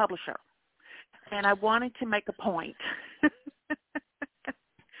Joey's publisher, and I wanted to make a point.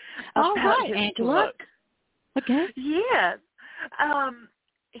 All right, Angela. Book. Okay. Yes.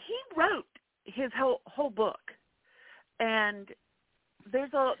 He wrote his whole book, and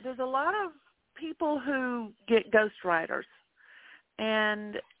there's a lot of people who get ghostwriters,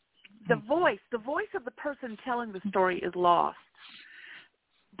 and the voice of the person telling the story is lost.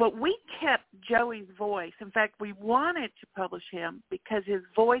 But we kept Joey's voice. In fact, we wanted to publish him because his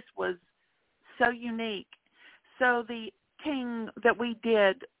voice was so unique. So the thing that we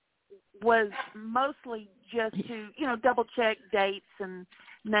did was mostly just to, double check dates and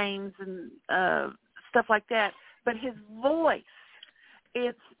names and stuff like that. But his voice,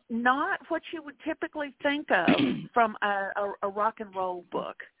 it's not what you would typically think of from a rock and roll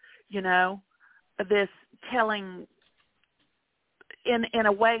book, this telling in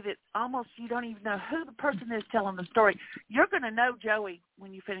a way that almost you don't even know who the person is telling the story. You're going to know Joey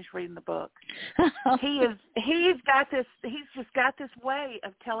when you finish reading the book. He's just got this way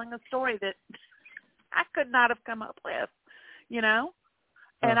of telling a story that I could not have come up with,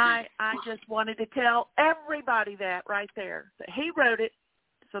 And I just wanted to tell everybody that right there. So he wrote it,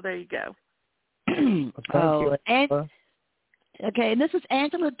 so there you go. Okay, and this is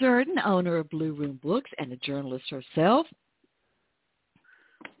Angela Durden, owner of Blue Room Books and a journalist herself.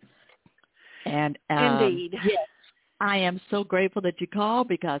 And indeed, yes, I am so grateful that you called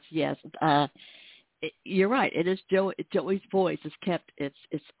because yes, you're right. It is Joey's voice is kept. It's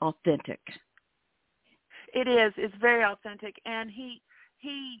authentic. It is. It's very authentic, and he,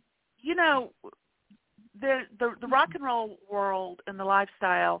 the rock and roll world and the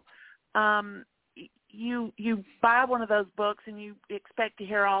lifestyle. You buy one of those books and you expect to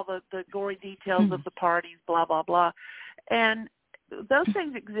hear all the gory details of the parties, blah blah blah, and those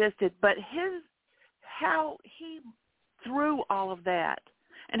things existed, but how he threw all of that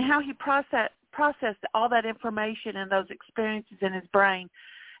and how he processed all that information and those experiences in his brain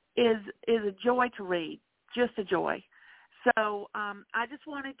is a joy to read, just a joy. So I just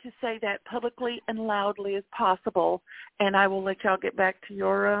wanted to say that publicly and loudly as possible, and I will let y'all get back to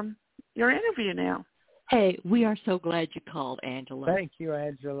your interview now. Hey, we are so glad you called, Angela. Thank you,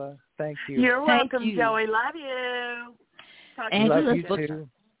 Angela. Thank you. You're welcome, Joey. Love you. Angela's book.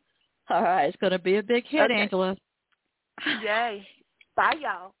 All right, it's going to be a big hit, okay. Angela. Yay. Bye,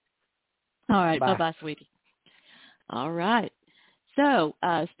 y'all. All right, bye-bye, sweetie. All right. So,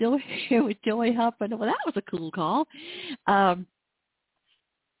 still here with Joey Huffman. Well, that was a cool call.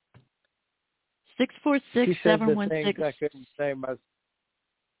 646-716. I couldn't say my.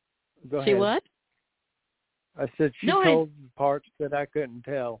 Go ahead. She what? I said she told parts that I couldn't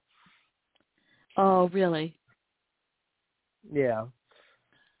tell. Oh, really? Yeah.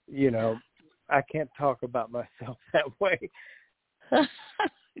 I can't talk about myself that way.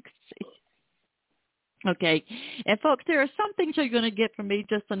 Okay. And, folks, there are some things you're going to get from me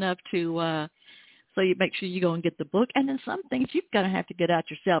just enough to so you make sure you go and get the book. And then some things you're going to have to get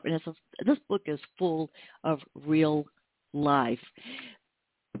out yourself. And this book is full of real life.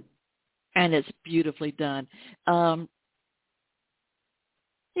 And it's beautifully done.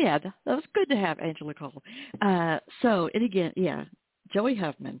 Yeah, that was good to have Angela call. And again, yeah, Joey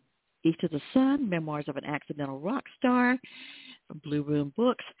Huffman, East of the Sun, Memoirs of an Accidental Rock Star, from Blue Room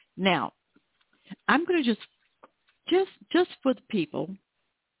Books. Now, I'm going to just for the people,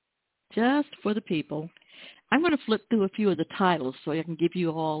 I'm going to flip through a few of the titles so I can give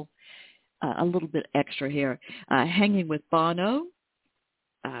you all a little bit extra here. Hanging with Bono.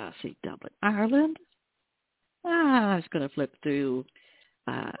 Dublin, Ireland. I was going to flip through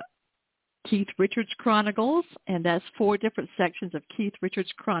Keith Richards Chronicles, and that's 4 different sections of Keith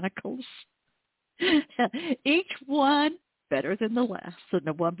Richards Chronicles. Each one better than the last and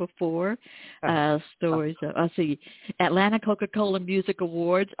the one before. Stories of, Atlanta Coca-Cola Music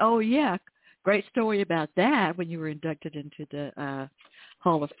Awards. Oh, yeah, great story about that when you were inducted into the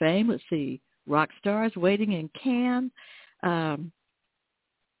Hall of Fame. Let's see, Rock Stars Waiting in Cannes.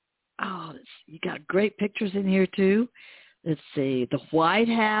 You got great pictures in here, too. let's see, the White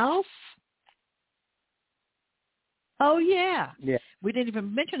House. Oh, yeah. Yeah. We didn't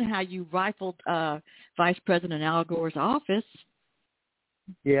even mention how you rifled Vice President Al Gore's office.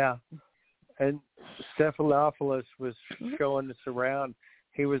 Yeah. And Stephanopoulos was showing us around.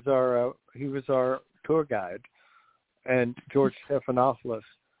 He was our tour guide, and George Stephanopoulos.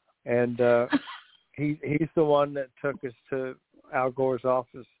 And he's the one that took us to Al Gore's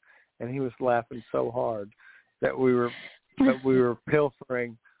office, and he was laughing so hard that we were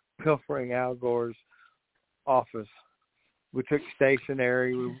pilfering Al Gore's office. We took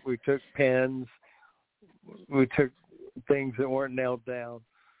stationery, we took pens, we took things that weren't nailed down,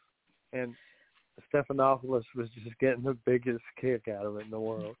 and Stephanopoulos was just getting the biggest kick out of it in the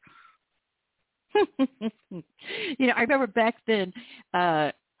world. I remember back then,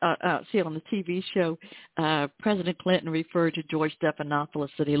 on the TV show, President Clinton referred to George Stephanopoulos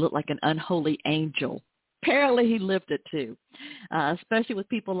that he looked like an unholy angel. Apparently he lived it too, especially with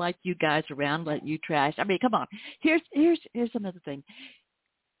people like you guys around, like you trash. I mean, come on. Here's another thing.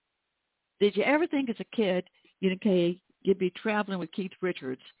 Did you ever think as a kid, you'd be traveling with Keith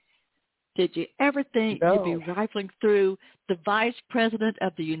Richards? Did you ever think No. you'd be rifling through the Vice President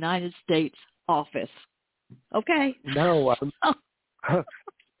of the United States office? Okay. No,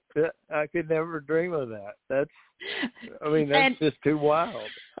 I could never dream of that. That's just too wild.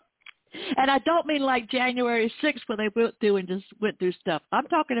 And I don't mean like January 6th when they went through stuff. I'm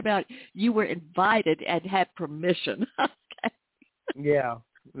talking about you were invited and had permission. Okay. Yeah.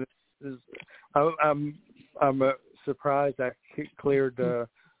 I'm surprised I cleared the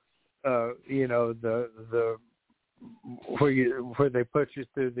where they put you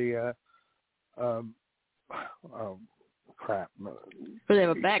through the crap. Do they have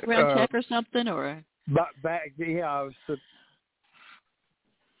a background check or something, or? I was.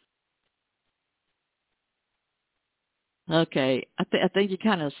 Okay, I think you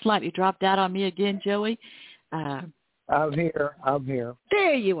kind of slightly dropped out on me again, Joey. I'm here.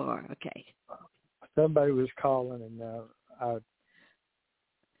 There you are. Okay. Somebody was calling, and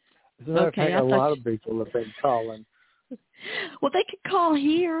okay. A lot of people have been calling. Well, they could call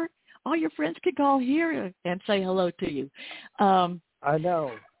here. All your friends could call here and say hello to you. I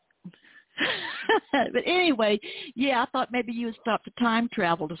know. But anyway, yeah, I thought maybe you would stop to time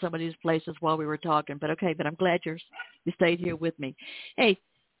travel to some of these places while we were talking. But okay, but I'm glad you stayed here with me. Hey,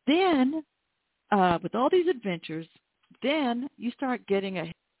 then with all these adventures, then you start getting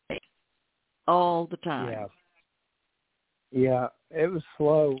a headache all the time. Yeah, it was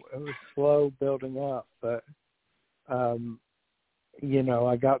slow. It was slow building up, but I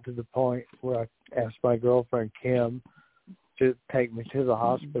got to the point where I asked my girlfriend Kim to take me to the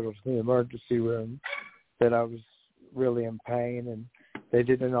hospital, to the emergency room, that I was really in pain, and they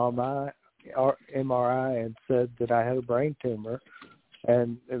did an MRI and said that I had a brain tumor,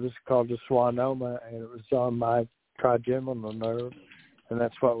 and it was called a schwannoma, and it was on my trigeminal nerve, and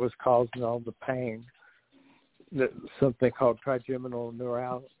that's what was causing all the pain. Something called trigeminal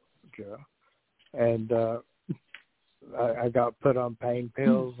neuralgia, and I got put on pain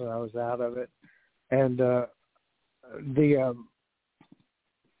pills, and I was out of it, and the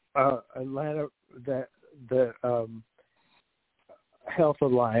Atlanta, the Health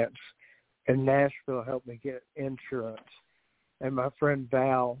Alliance in Nashville helped me get insurance, and my friend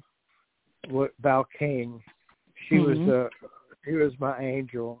Val King, she was my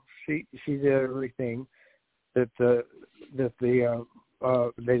angel. She did everything that they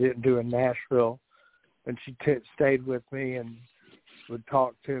didn't do in Nashville, and she stayed with me and would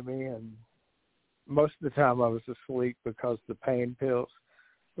talk to me, and most of the time I was asleep because the pain pills.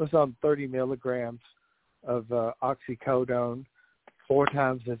 I was on 30 milligrams of oxycodone 4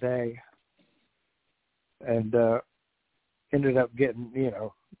 times a day, and ended up getting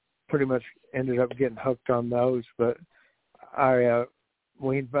hooked on those, but I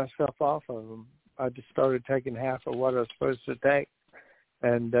weaned myself off of them. I just started taking half of what I was supposed to take,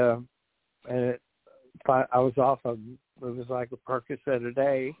 and I was off of them. It was like a Percocet a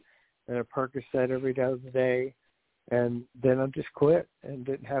day, and a Percocet every other day, and then I just quit and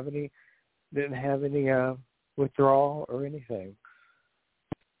didn't have any withdrawal or anything.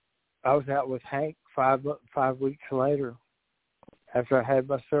 I was out with Hank 5 weeks later after I had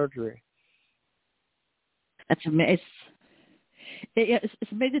my surgery. That's amazing.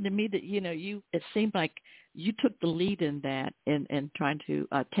 It's amazing to me that it seemed like you took the lead in that in trying to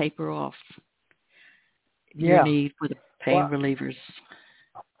taper off your need for the pain relievers.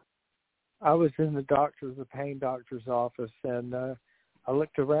 I was in the pain doctor's office, and I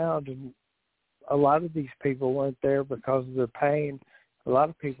looked around, and a lot of these people weren't there because of their pain. A lot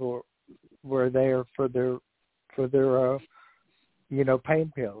of people were there for their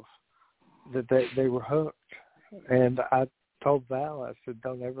pain pills, that they were hooked. And I told Val, I said,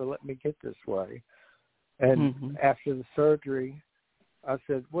 don't ever let me get this way. And after the surgery, I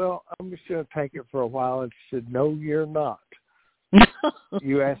said, well, I'm just going to take it for a while. And she said, no, you're not.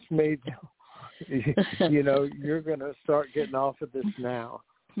 You asked me, you're going to start getting off of this now.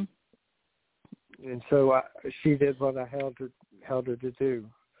 And so she did what I held her to do.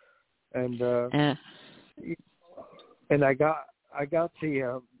 And and I got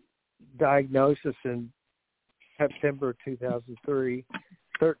the diagnosis in September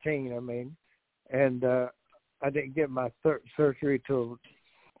 2013, and I didn't get my surgery till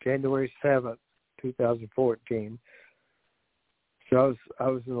January 7th, 2014. So I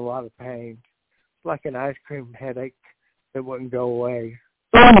was in a lot of pain, like an ice cream headache that wouldn't go away.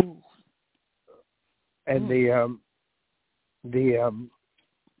 And the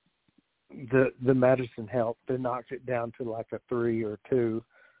medicine helped. They knocked it down to like a 3 or 2.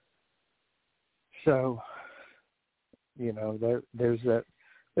 So, there's a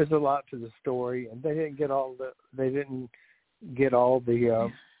lot to the story, and they didn't get all the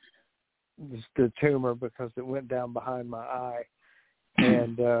tumor because it went down behind my eye,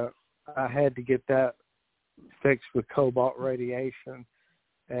 and I had to get that fixed with cobalt radiation,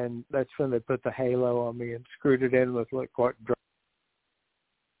 and that's when they put the halo on me and screwed it in with what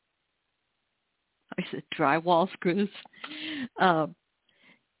I said drywall screws.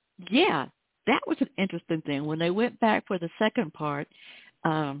 Yeah, that was an interesting thing. When they went back for the second part,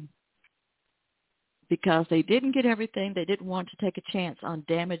 because they didn't get everything, they didn't want to take a chance on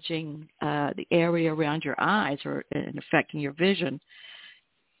damaging the area around your eyes and affecting your vision.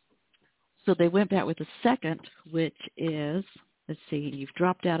 So they went back with the second, which is, let's see, you've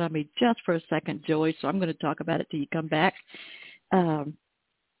dropped out on me just for a second, Joey, so I'm going to talk about it till you come back.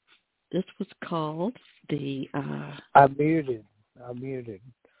 This was called the... I'm muted.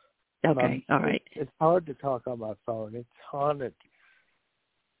 Okay, all right. It's hard to talk on my phone. It's haunted.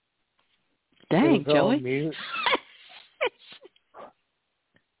 Dang, Joey.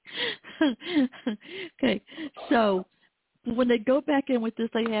 Okay, so when they go back in with this,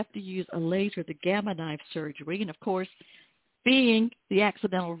 they have to use a laser, the gamma knife surgery. And, of course, being the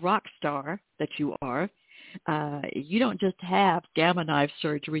accidental rock star that you are, you don't just have gamma knife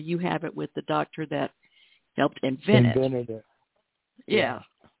surgery. You have it with the doctor that helped invented it. Yeah.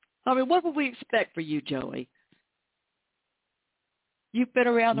 I mean, what would we expect for you, Joey? You've been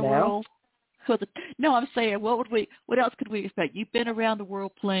around the world. No, I'm saying, what else could we expect? You've been around the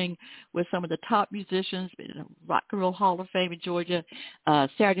world playing with some of the top musicians, Rock and Roll Hall of Fame in Georgia,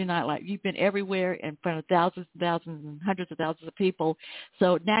 Saturday Night Live. You've been everywhere in front of thousands and thousands and hundreds of thousands of people.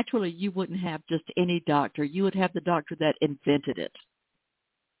 So naturally, you wouldn't have just any doctor. You would have the doctor that invented it.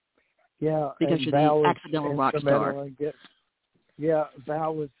 Yeah, because you're the accidental rock star.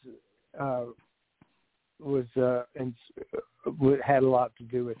 Val had a lot to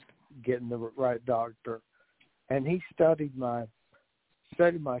do with getting the right doctor, and he studied my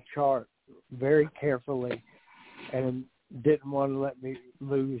chart very carefully, and didn't want to let me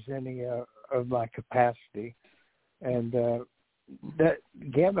lose any of my capacity. And that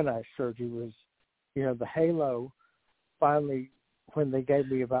gamma knife surgery was, the halo. Finally, when they gave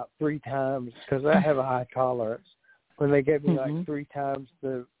me about 3 times, because I have a high tolerance, when they gave me like 3 times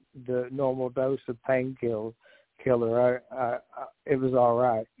the normal dose of painkiller, it was all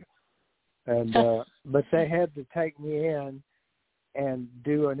right. And but they had to take me in and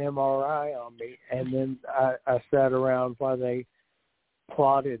do an MRI on me, and then I sat around while they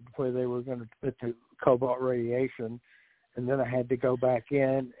plotted where they were going to put the cobalt radiation, and then I had to go back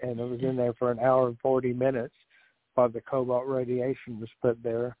in, and I was in there for an hour and 40 minutes while the cobalt radiation was put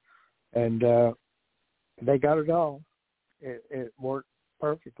there, and they got it all. It worked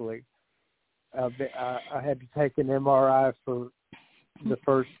perfectly. I had to take an MRI for the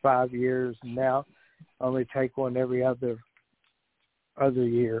first 5 years, and now I only take one every other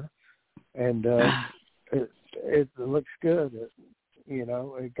year, and it looks good.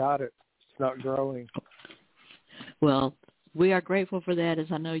 It got it. It's not growing. Well, we are grateful for that,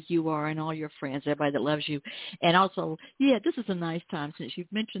 as I know you are, and all your friends, everybody that loves you. And also, this is a nice time, since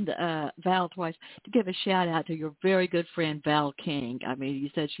you've mentioned Val twice, to give a shout-out to your very good friend, Val King. I mean, you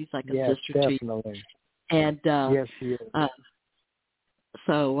said she's like a sister to you. Yes, definitely. And, yes, she is.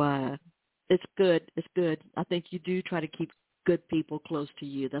 So it's good. It's good. I think you do try to keep good people close to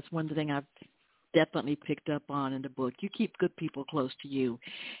you. That's one thing I've definitely picked up on in the book. You keep good people close to you.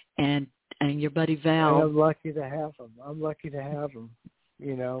 And your buddy Val. And I'm lucky to have them.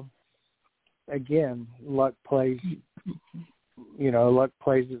 Again, luck plays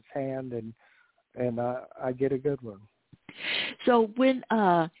its hand, and I get a good one. So when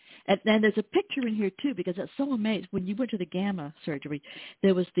and there's a picture in here too, because it's so amazing. When you went to the gamma surgery,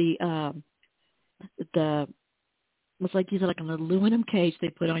 there was the it was like you said, like an aluminum cage they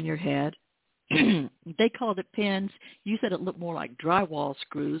put on your head. They called it pins. You said it looked more like drywall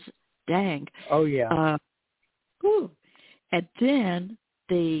screws. Dang. Oh yeah. Whew. And then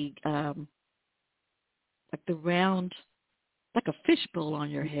the like the round, like a fishbowl on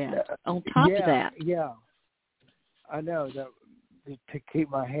your head. On top of that. Yeah. I know that to keep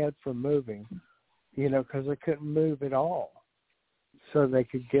my head from moving, because I couldn't move at all, so they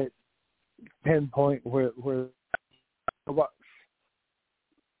could pinpoint where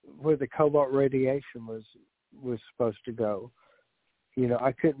the cobalt radiation was supposed to go.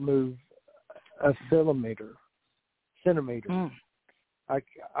 I couldn't move a centimeter. I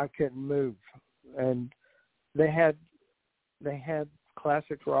couldn't move, and they had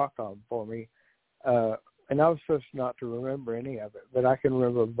classic rock on for me, and I was supposed not to remember any of it, but I can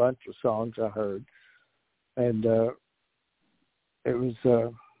remember a bunch of songs I heard, and it was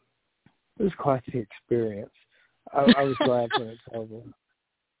quite the experience. I was glad when it's over.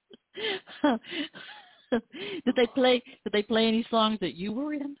 Did they play any songs that you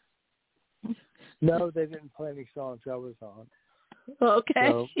were in? No, they didn't play any songs I was on. Okay.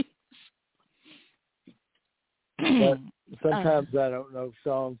 So, but sometimes I don't know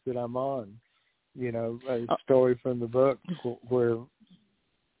songs that I'm on. A story from the book where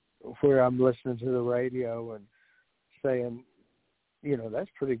I'm listening to the radio and saying, that's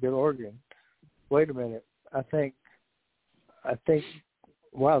pretty good organ. Wait a minute. I think,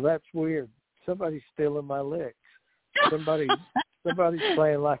 wow, that's weird. Somebody's stealing my licks. Somebody's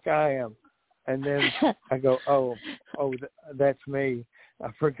playing like I am. And then I go, oh, that's me.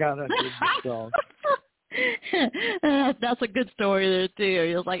 I forgot I did this song. That's a good story there too.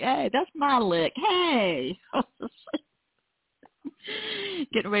 You're like, hey, that's my lick. Hey,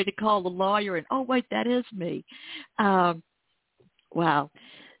 getting ready to call the lawyer, and oh wait, that is me. Wow.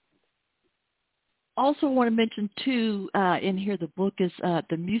 Also, want to mention too in here the book is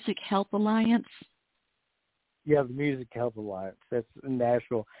the Music Health Alliance. Yeah, the Music Health Alliance. That's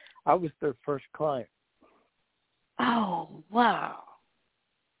national. I was their first client. Oh wow!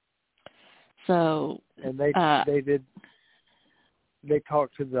 So and they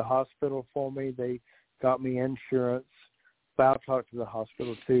talked to the hospital for me. They got me insurance. Val talked to the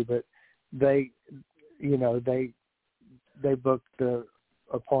hospital too, but they booked the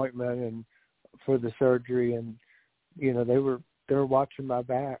appointment and for the surgery, and they were watching my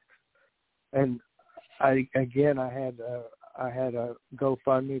back. And I had a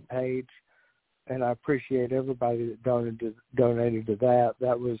GoFundMe page, and I appreciate everybody that donated to that.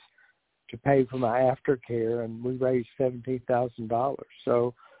 That was to pay for my aftercare, and we raised $17,000.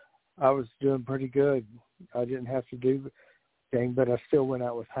 So I was doing pretty good. I didn't have to do anything, but I still went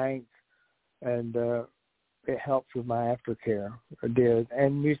out with Hank, and it helped with my aftercare. It did,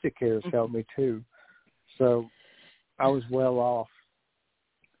 and Music Cares helped me too. So I was well off.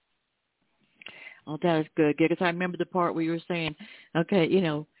 Oh, that is good. Because I remember the part where you were saying, okay,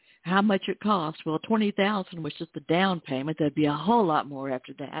 how much it cost. Well, $20,000 was just the down payment. There'd be a whole lot more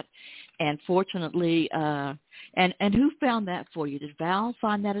after that. And fortunately, and who found that for you? Did Val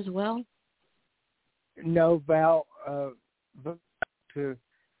find that as well? No, Val to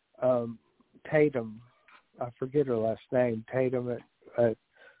Tatum. I forget her last name. Tatum at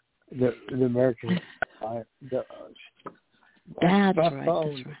the American. That's right. That's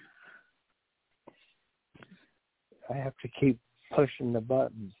right. I have to keep pushing the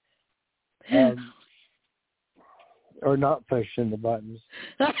buttons, or not pushing the buttons.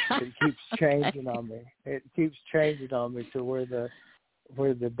 It keeps changing on me. It keeps changing on me to where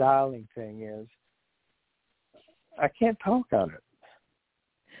the dialing thing is. I can't talk on it.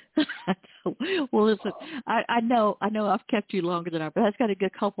 Well, listen, I know I've kept you longer than but I've got to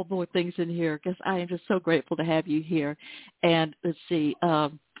get a couple more things in here because I am just so grateful to have you here. And let's see,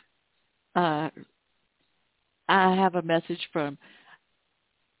 I have a message from,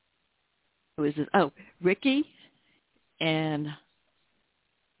 who is it? Oh, Ricky in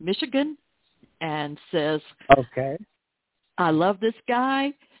Michigan, and says, okay, I love this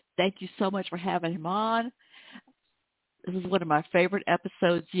guy. Thank you so much for having him on. This is one of my favorite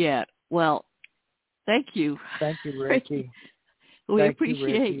episodes yet. Well, thank you. Thank you, Ricky. We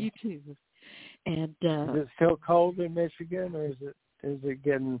appreciate you too. And is it still cold in Michigan, or is it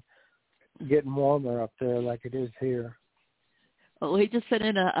getting warmer up there like it is here? Well, he just sent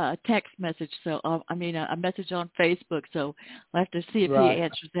in a text message, so a message on Facebook. So I'll have to see if he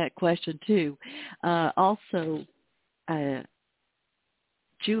answers that question too. Also,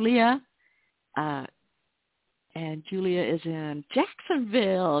 Julia And Julia is in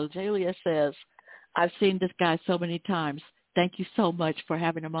Jacksonville. Julia says, I've seen this guy so many times. Thank you so much for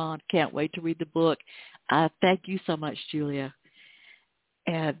having him on. Can't wait to read the book. Thank you so much, Julia.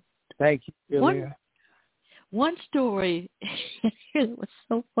 And thank you, Julia. One story, it was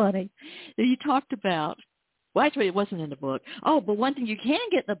so funny, that you talked about. Well, actually, it wasn't in the book. Oh, but one thing you can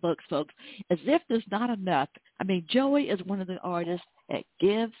get in the books, folks, is if there's not enough. I mean, Joey is one of the artists that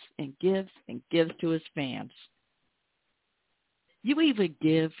gives and gives and gives to his fans. You even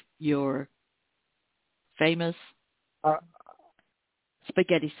give your famous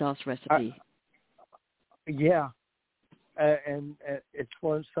spaghetti sauce recipe. Yeah. And it's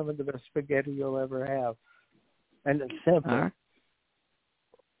some of the best spaghetti you'll ever have. And it's simple.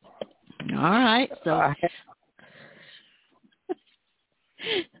 All right. So,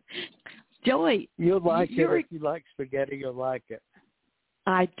 Joey, you'll like it. If you like spaghetti, you'll like it.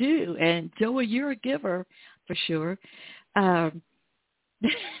 I do. And Joey, you're a giver for sure.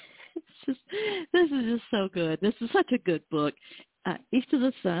 This is just so good. This is such a good book. East of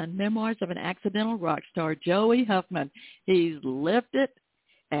the Sun, Memoirs of an Accidental Rock Star, Joey Huffman. He's lived it,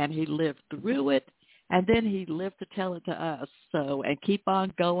 and he lived through it, and then he lived to tell it to us. So, and keep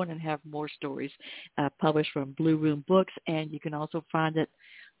on going and have more stories published from Blue Room Books, and you can also find it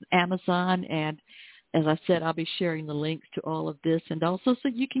on Amazon. And as I said, I'll be sharing the links to all of this, and also so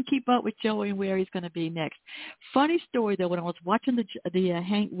you can keep up with Joey and where he's going to be next. Funny story, though, when I was watching the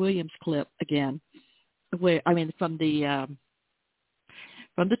Hank Williams clip again, from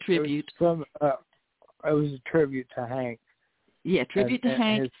the tribute. It was a tribute to Hank. Yeah, tribute to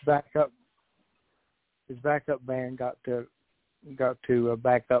Hank. His backup band got to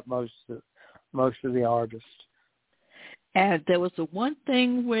back up most of the artists. And there was the one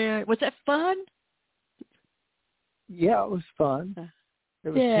thing where, was that fun? Yeah, it was fun. It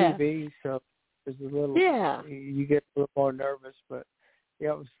was TV, so it was a little. Yeah. You get a little more nervous, but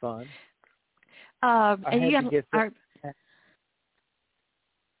yeah, it was fun. I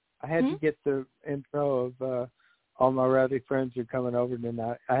had to get the intro of All My Rowdy Friends Are Coming Over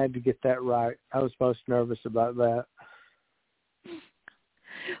Tonight. I had to get that right. I was most nervous about that.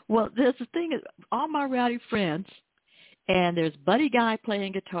 Well, there's the thing, All My Rowdy Friends, and there's Buddy Guy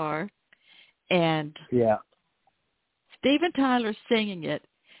playing guitar, and Steven Tyler singing it.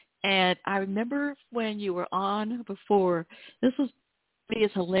 And I remember when you were on before, this was me,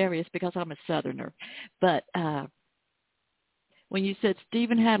 is hilarious because I'm a Southerner, but when you said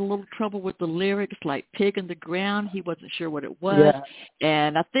Stephen had a little trouble with the lyrics, like Pig in the Ground, he wasn't sure what it was. Yeah.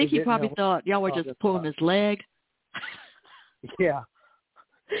 And I think he probably thought y'all were just pulling his leg. Yeah.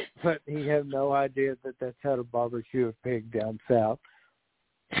 But he had no idea that that's how to barbecue a pig down south.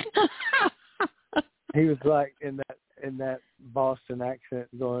 He was like in that Boston accent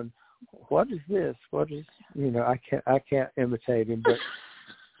going, "What is this? What is, I can't imitate him, but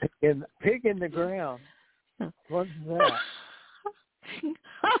pig in the ground. What is that?"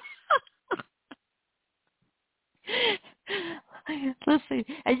 Let's see.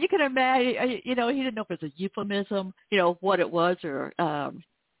 And you can imagine, he didn't know if it was a euphemism, what it was, or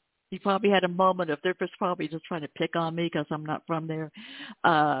he probably had a moment of they're just probably just trying to pick on me because I'm not from there.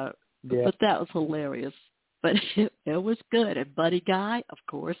 But that was hilarious. But it was good. And Buddy Guy, of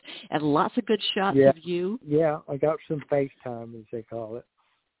course, and lots of good shots of you. Yeah, I got some FaceTime, as they call it.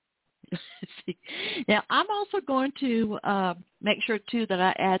 Now, I'm also going to make sure, too, that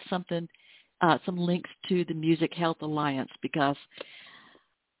I add something, some links to the Music Health Alliance because...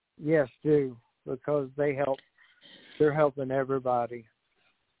 Yes, do, because they're helping everybody,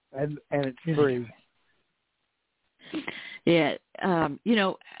 and it's free. Yeah,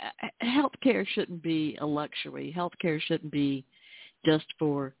 healthcare shouldn't be a luxury. Healthcare shouldn't be just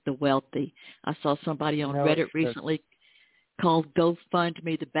for the wealthy. I saw somebody on Reddit recently called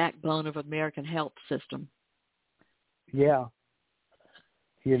GoFundMe the backbone of American health system. Yeah.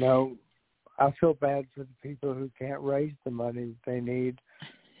 I feel bad for the people who can't raise the money that they need.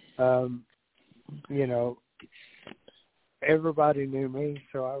 Everybody knew me,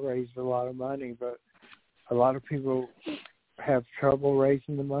 so I raised a lot of money, but a lot of people have trouble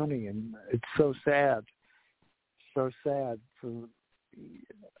raising the money, and it's so sad. So sad for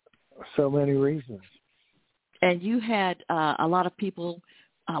so many reasons. And you had a lot of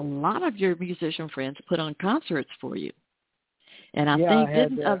your musician friends put on concerts for you. And I think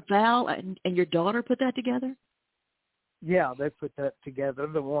didn't Val and your daughter put that together? Yeah, they put that together.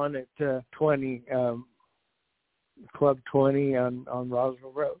 The one at 20, Club 20 on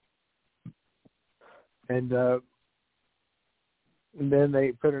Roswell Road. And then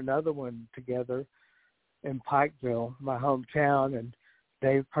they put another one together in Pikeville, my hometown, and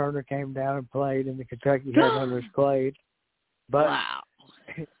Dave Turner came down and played, and the Kentucky Headhunters played. But wow.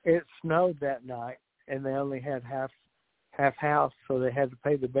 It snowed that night, and they only had half house, so they had to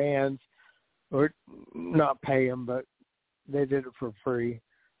pay the bands, or not pay them, but they did it for free.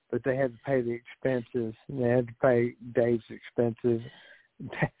 But they had to pay the expenses, and they had to pay Dave's expenses.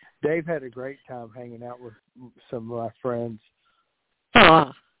 Dave had a great time hanging out with some of my friends.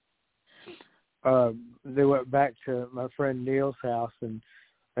 They went back to my friend Neil's house and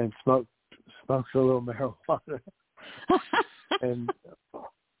smoked a little marijuana. and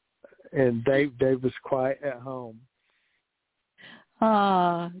Dave was quiet at home.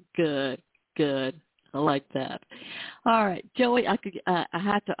 Good. I like that. All right, Joey, I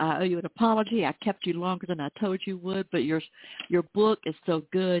owe you an apology. I kept you longer than I told you would, but your book is so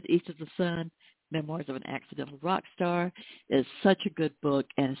good. East of the Sun, Memoirs of an Accidental Rock Star is such a good book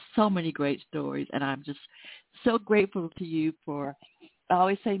and so many great stories. And I'm just so grateful to you for, I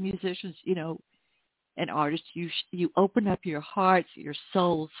always say musicians, and artists, you open up your hearts, your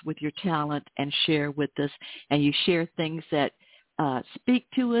souls with your talent and share with us. And you share things that speak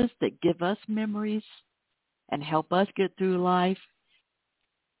to us, that give us memories and help us get through life.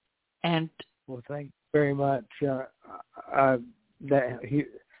 And well, thank you very much. That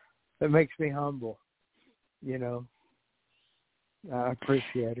makes me humble. I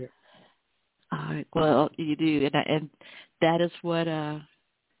appreciate it. Well, you do, and that is what helps.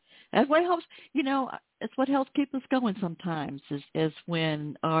 It's what helps keep us going sometimes. Is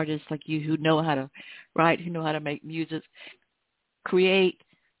when artists like you, who know how to write, who know how to make music, create,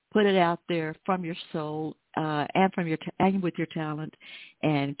 put it out there from your soul and from and with your talent,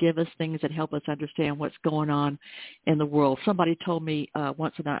 and give us things that help us understand what's going on in the world. Somebody told me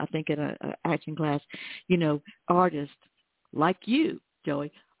once, I think in an acting class, artists like you,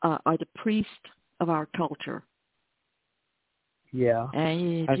 Joey, are the priest of our culture. Yeah.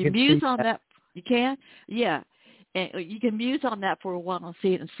 And if you muse on that, you can? Yeah. And you can muse on that for a while and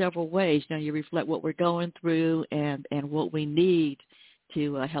see it in several ways. You reflect what we're going through and what we need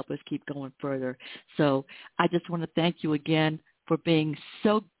to help us keep going further. So I just want to thank you again for being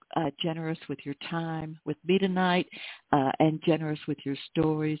so generous with your time with me tonight and generous with your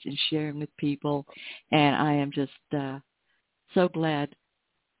stories and sharing with people. And I am just so glad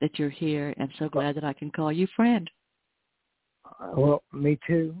that you're here and so glad that I can call you friend. Well, me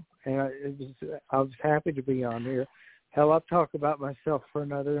too. And I was happy to be on here. Hell, I'll talk about myself for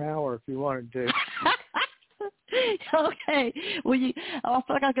another hour if you wanted to. Okay. Well, I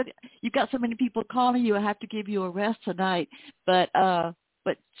feel like you've got so many people calling you. I have to give you a rest tonight. But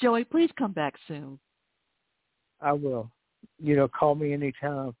Joey, please come back soon. I will. Call me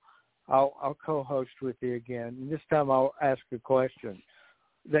anytime. I'll co-host with you again. And this time I'll ask a question.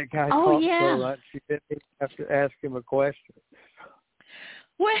 That guy talked so much, you didn't even have to ask him a question.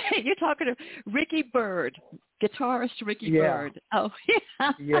 Wait, you're talking to Ricky Bird, guitarist Ricky Bird. Oh,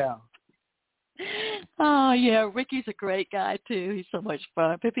 yeah. Yeah. Oh, yeah. Ricky's a great guy, too. He's so much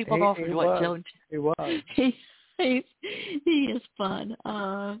fun. People don't know what Jones. He was. He is fun.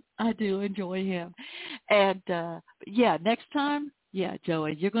 I do enjoy him. And, next time,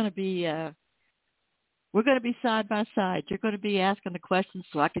 Joey, you're going to be we're going to be side by side. You're going to be asking the questions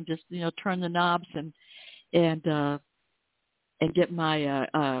so I can just, turn the knobs and get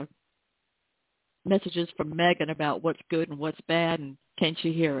my messages from Megan about what's good and what's bad and can't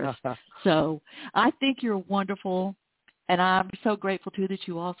you hear us? So I think you're wonderful, and I'm so grateful, too, that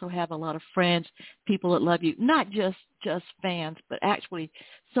you also have a lot of friends, people that love you, not just fans, but actually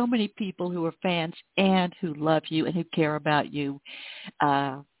so many people who are fans and who love you and who care about you.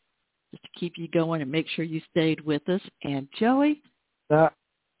 Just to keep you going and make sure you stayed with us. And, Joey? I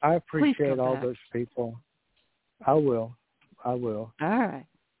appreciate all those people. I will. All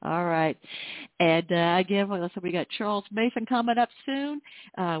right. And, again, so we got Charles Mason coming up soon.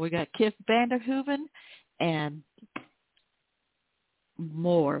 We got Kif Vanderhoeven and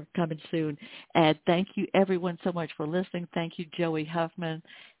more coming soon. And thank you, everyone, so much for listening. Thank you, Joey Huffman.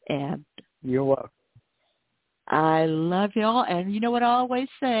 And you're welcome. I love y'all. And you know what I always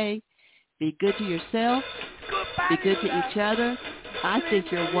say? Be good to yourself. Be good to each other. I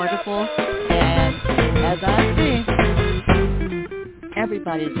think you're wonderful. And as I think,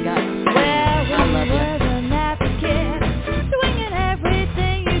 everybody's got you. I love you. Swinging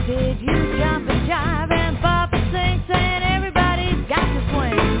everything you did. You jump and jive and pop and sing, saying everybody's got to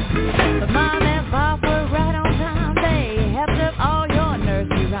swing. But Mom and Pop were right on time. They helped up all your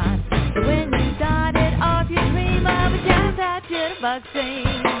nursery rhymes. So when you started off your dream of a jazz-out jitterbug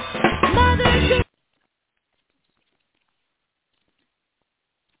scene, Mother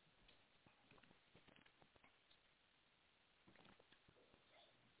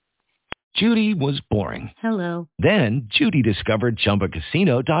Judy was boring. Hello. Then Judy discovered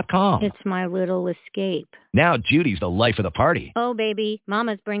ChumbaCasino.com. It's my little escape. Now Judy's the life of the party. Oh, baby,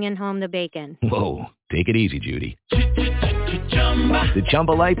 mama's bringing home the bacon. Whoa, take it easy, Judy. The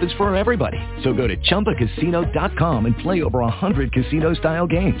Chumba life is for everybody. So go to ChumbaCasino.com and play over 100 casino-style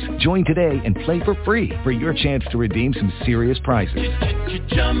games. Join today and play for free for your chance to redeem some serious prizes.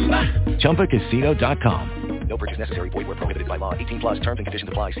 ChumbaCasino.com. No purchase necessary. Void where prohibited by law. 18 plus terms and conditions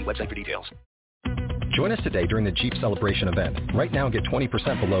apply. See website for details. Join us today during the Jeep Celebration event. Right now, get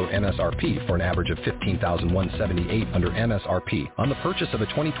 20% below MSRP for an average of $15,178 under MSRP on the purchase of a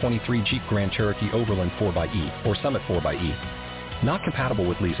 2023 Jeep Grand Cherokee Overland 4xE or Summit 4xE. Not compatible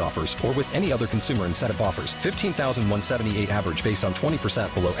with lease offers or with any other consumer incentive offers. $15,178 average based on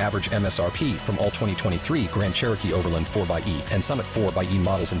 20% below average MSRP from all 2023 Grand Cherokee Overland 4xE and Summit 4xE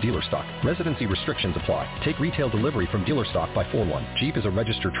models in dealer stock. Residency restrictions apply. Take retail delivery from dealer stock by 4/1. Jeep is a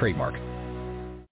registered trademark.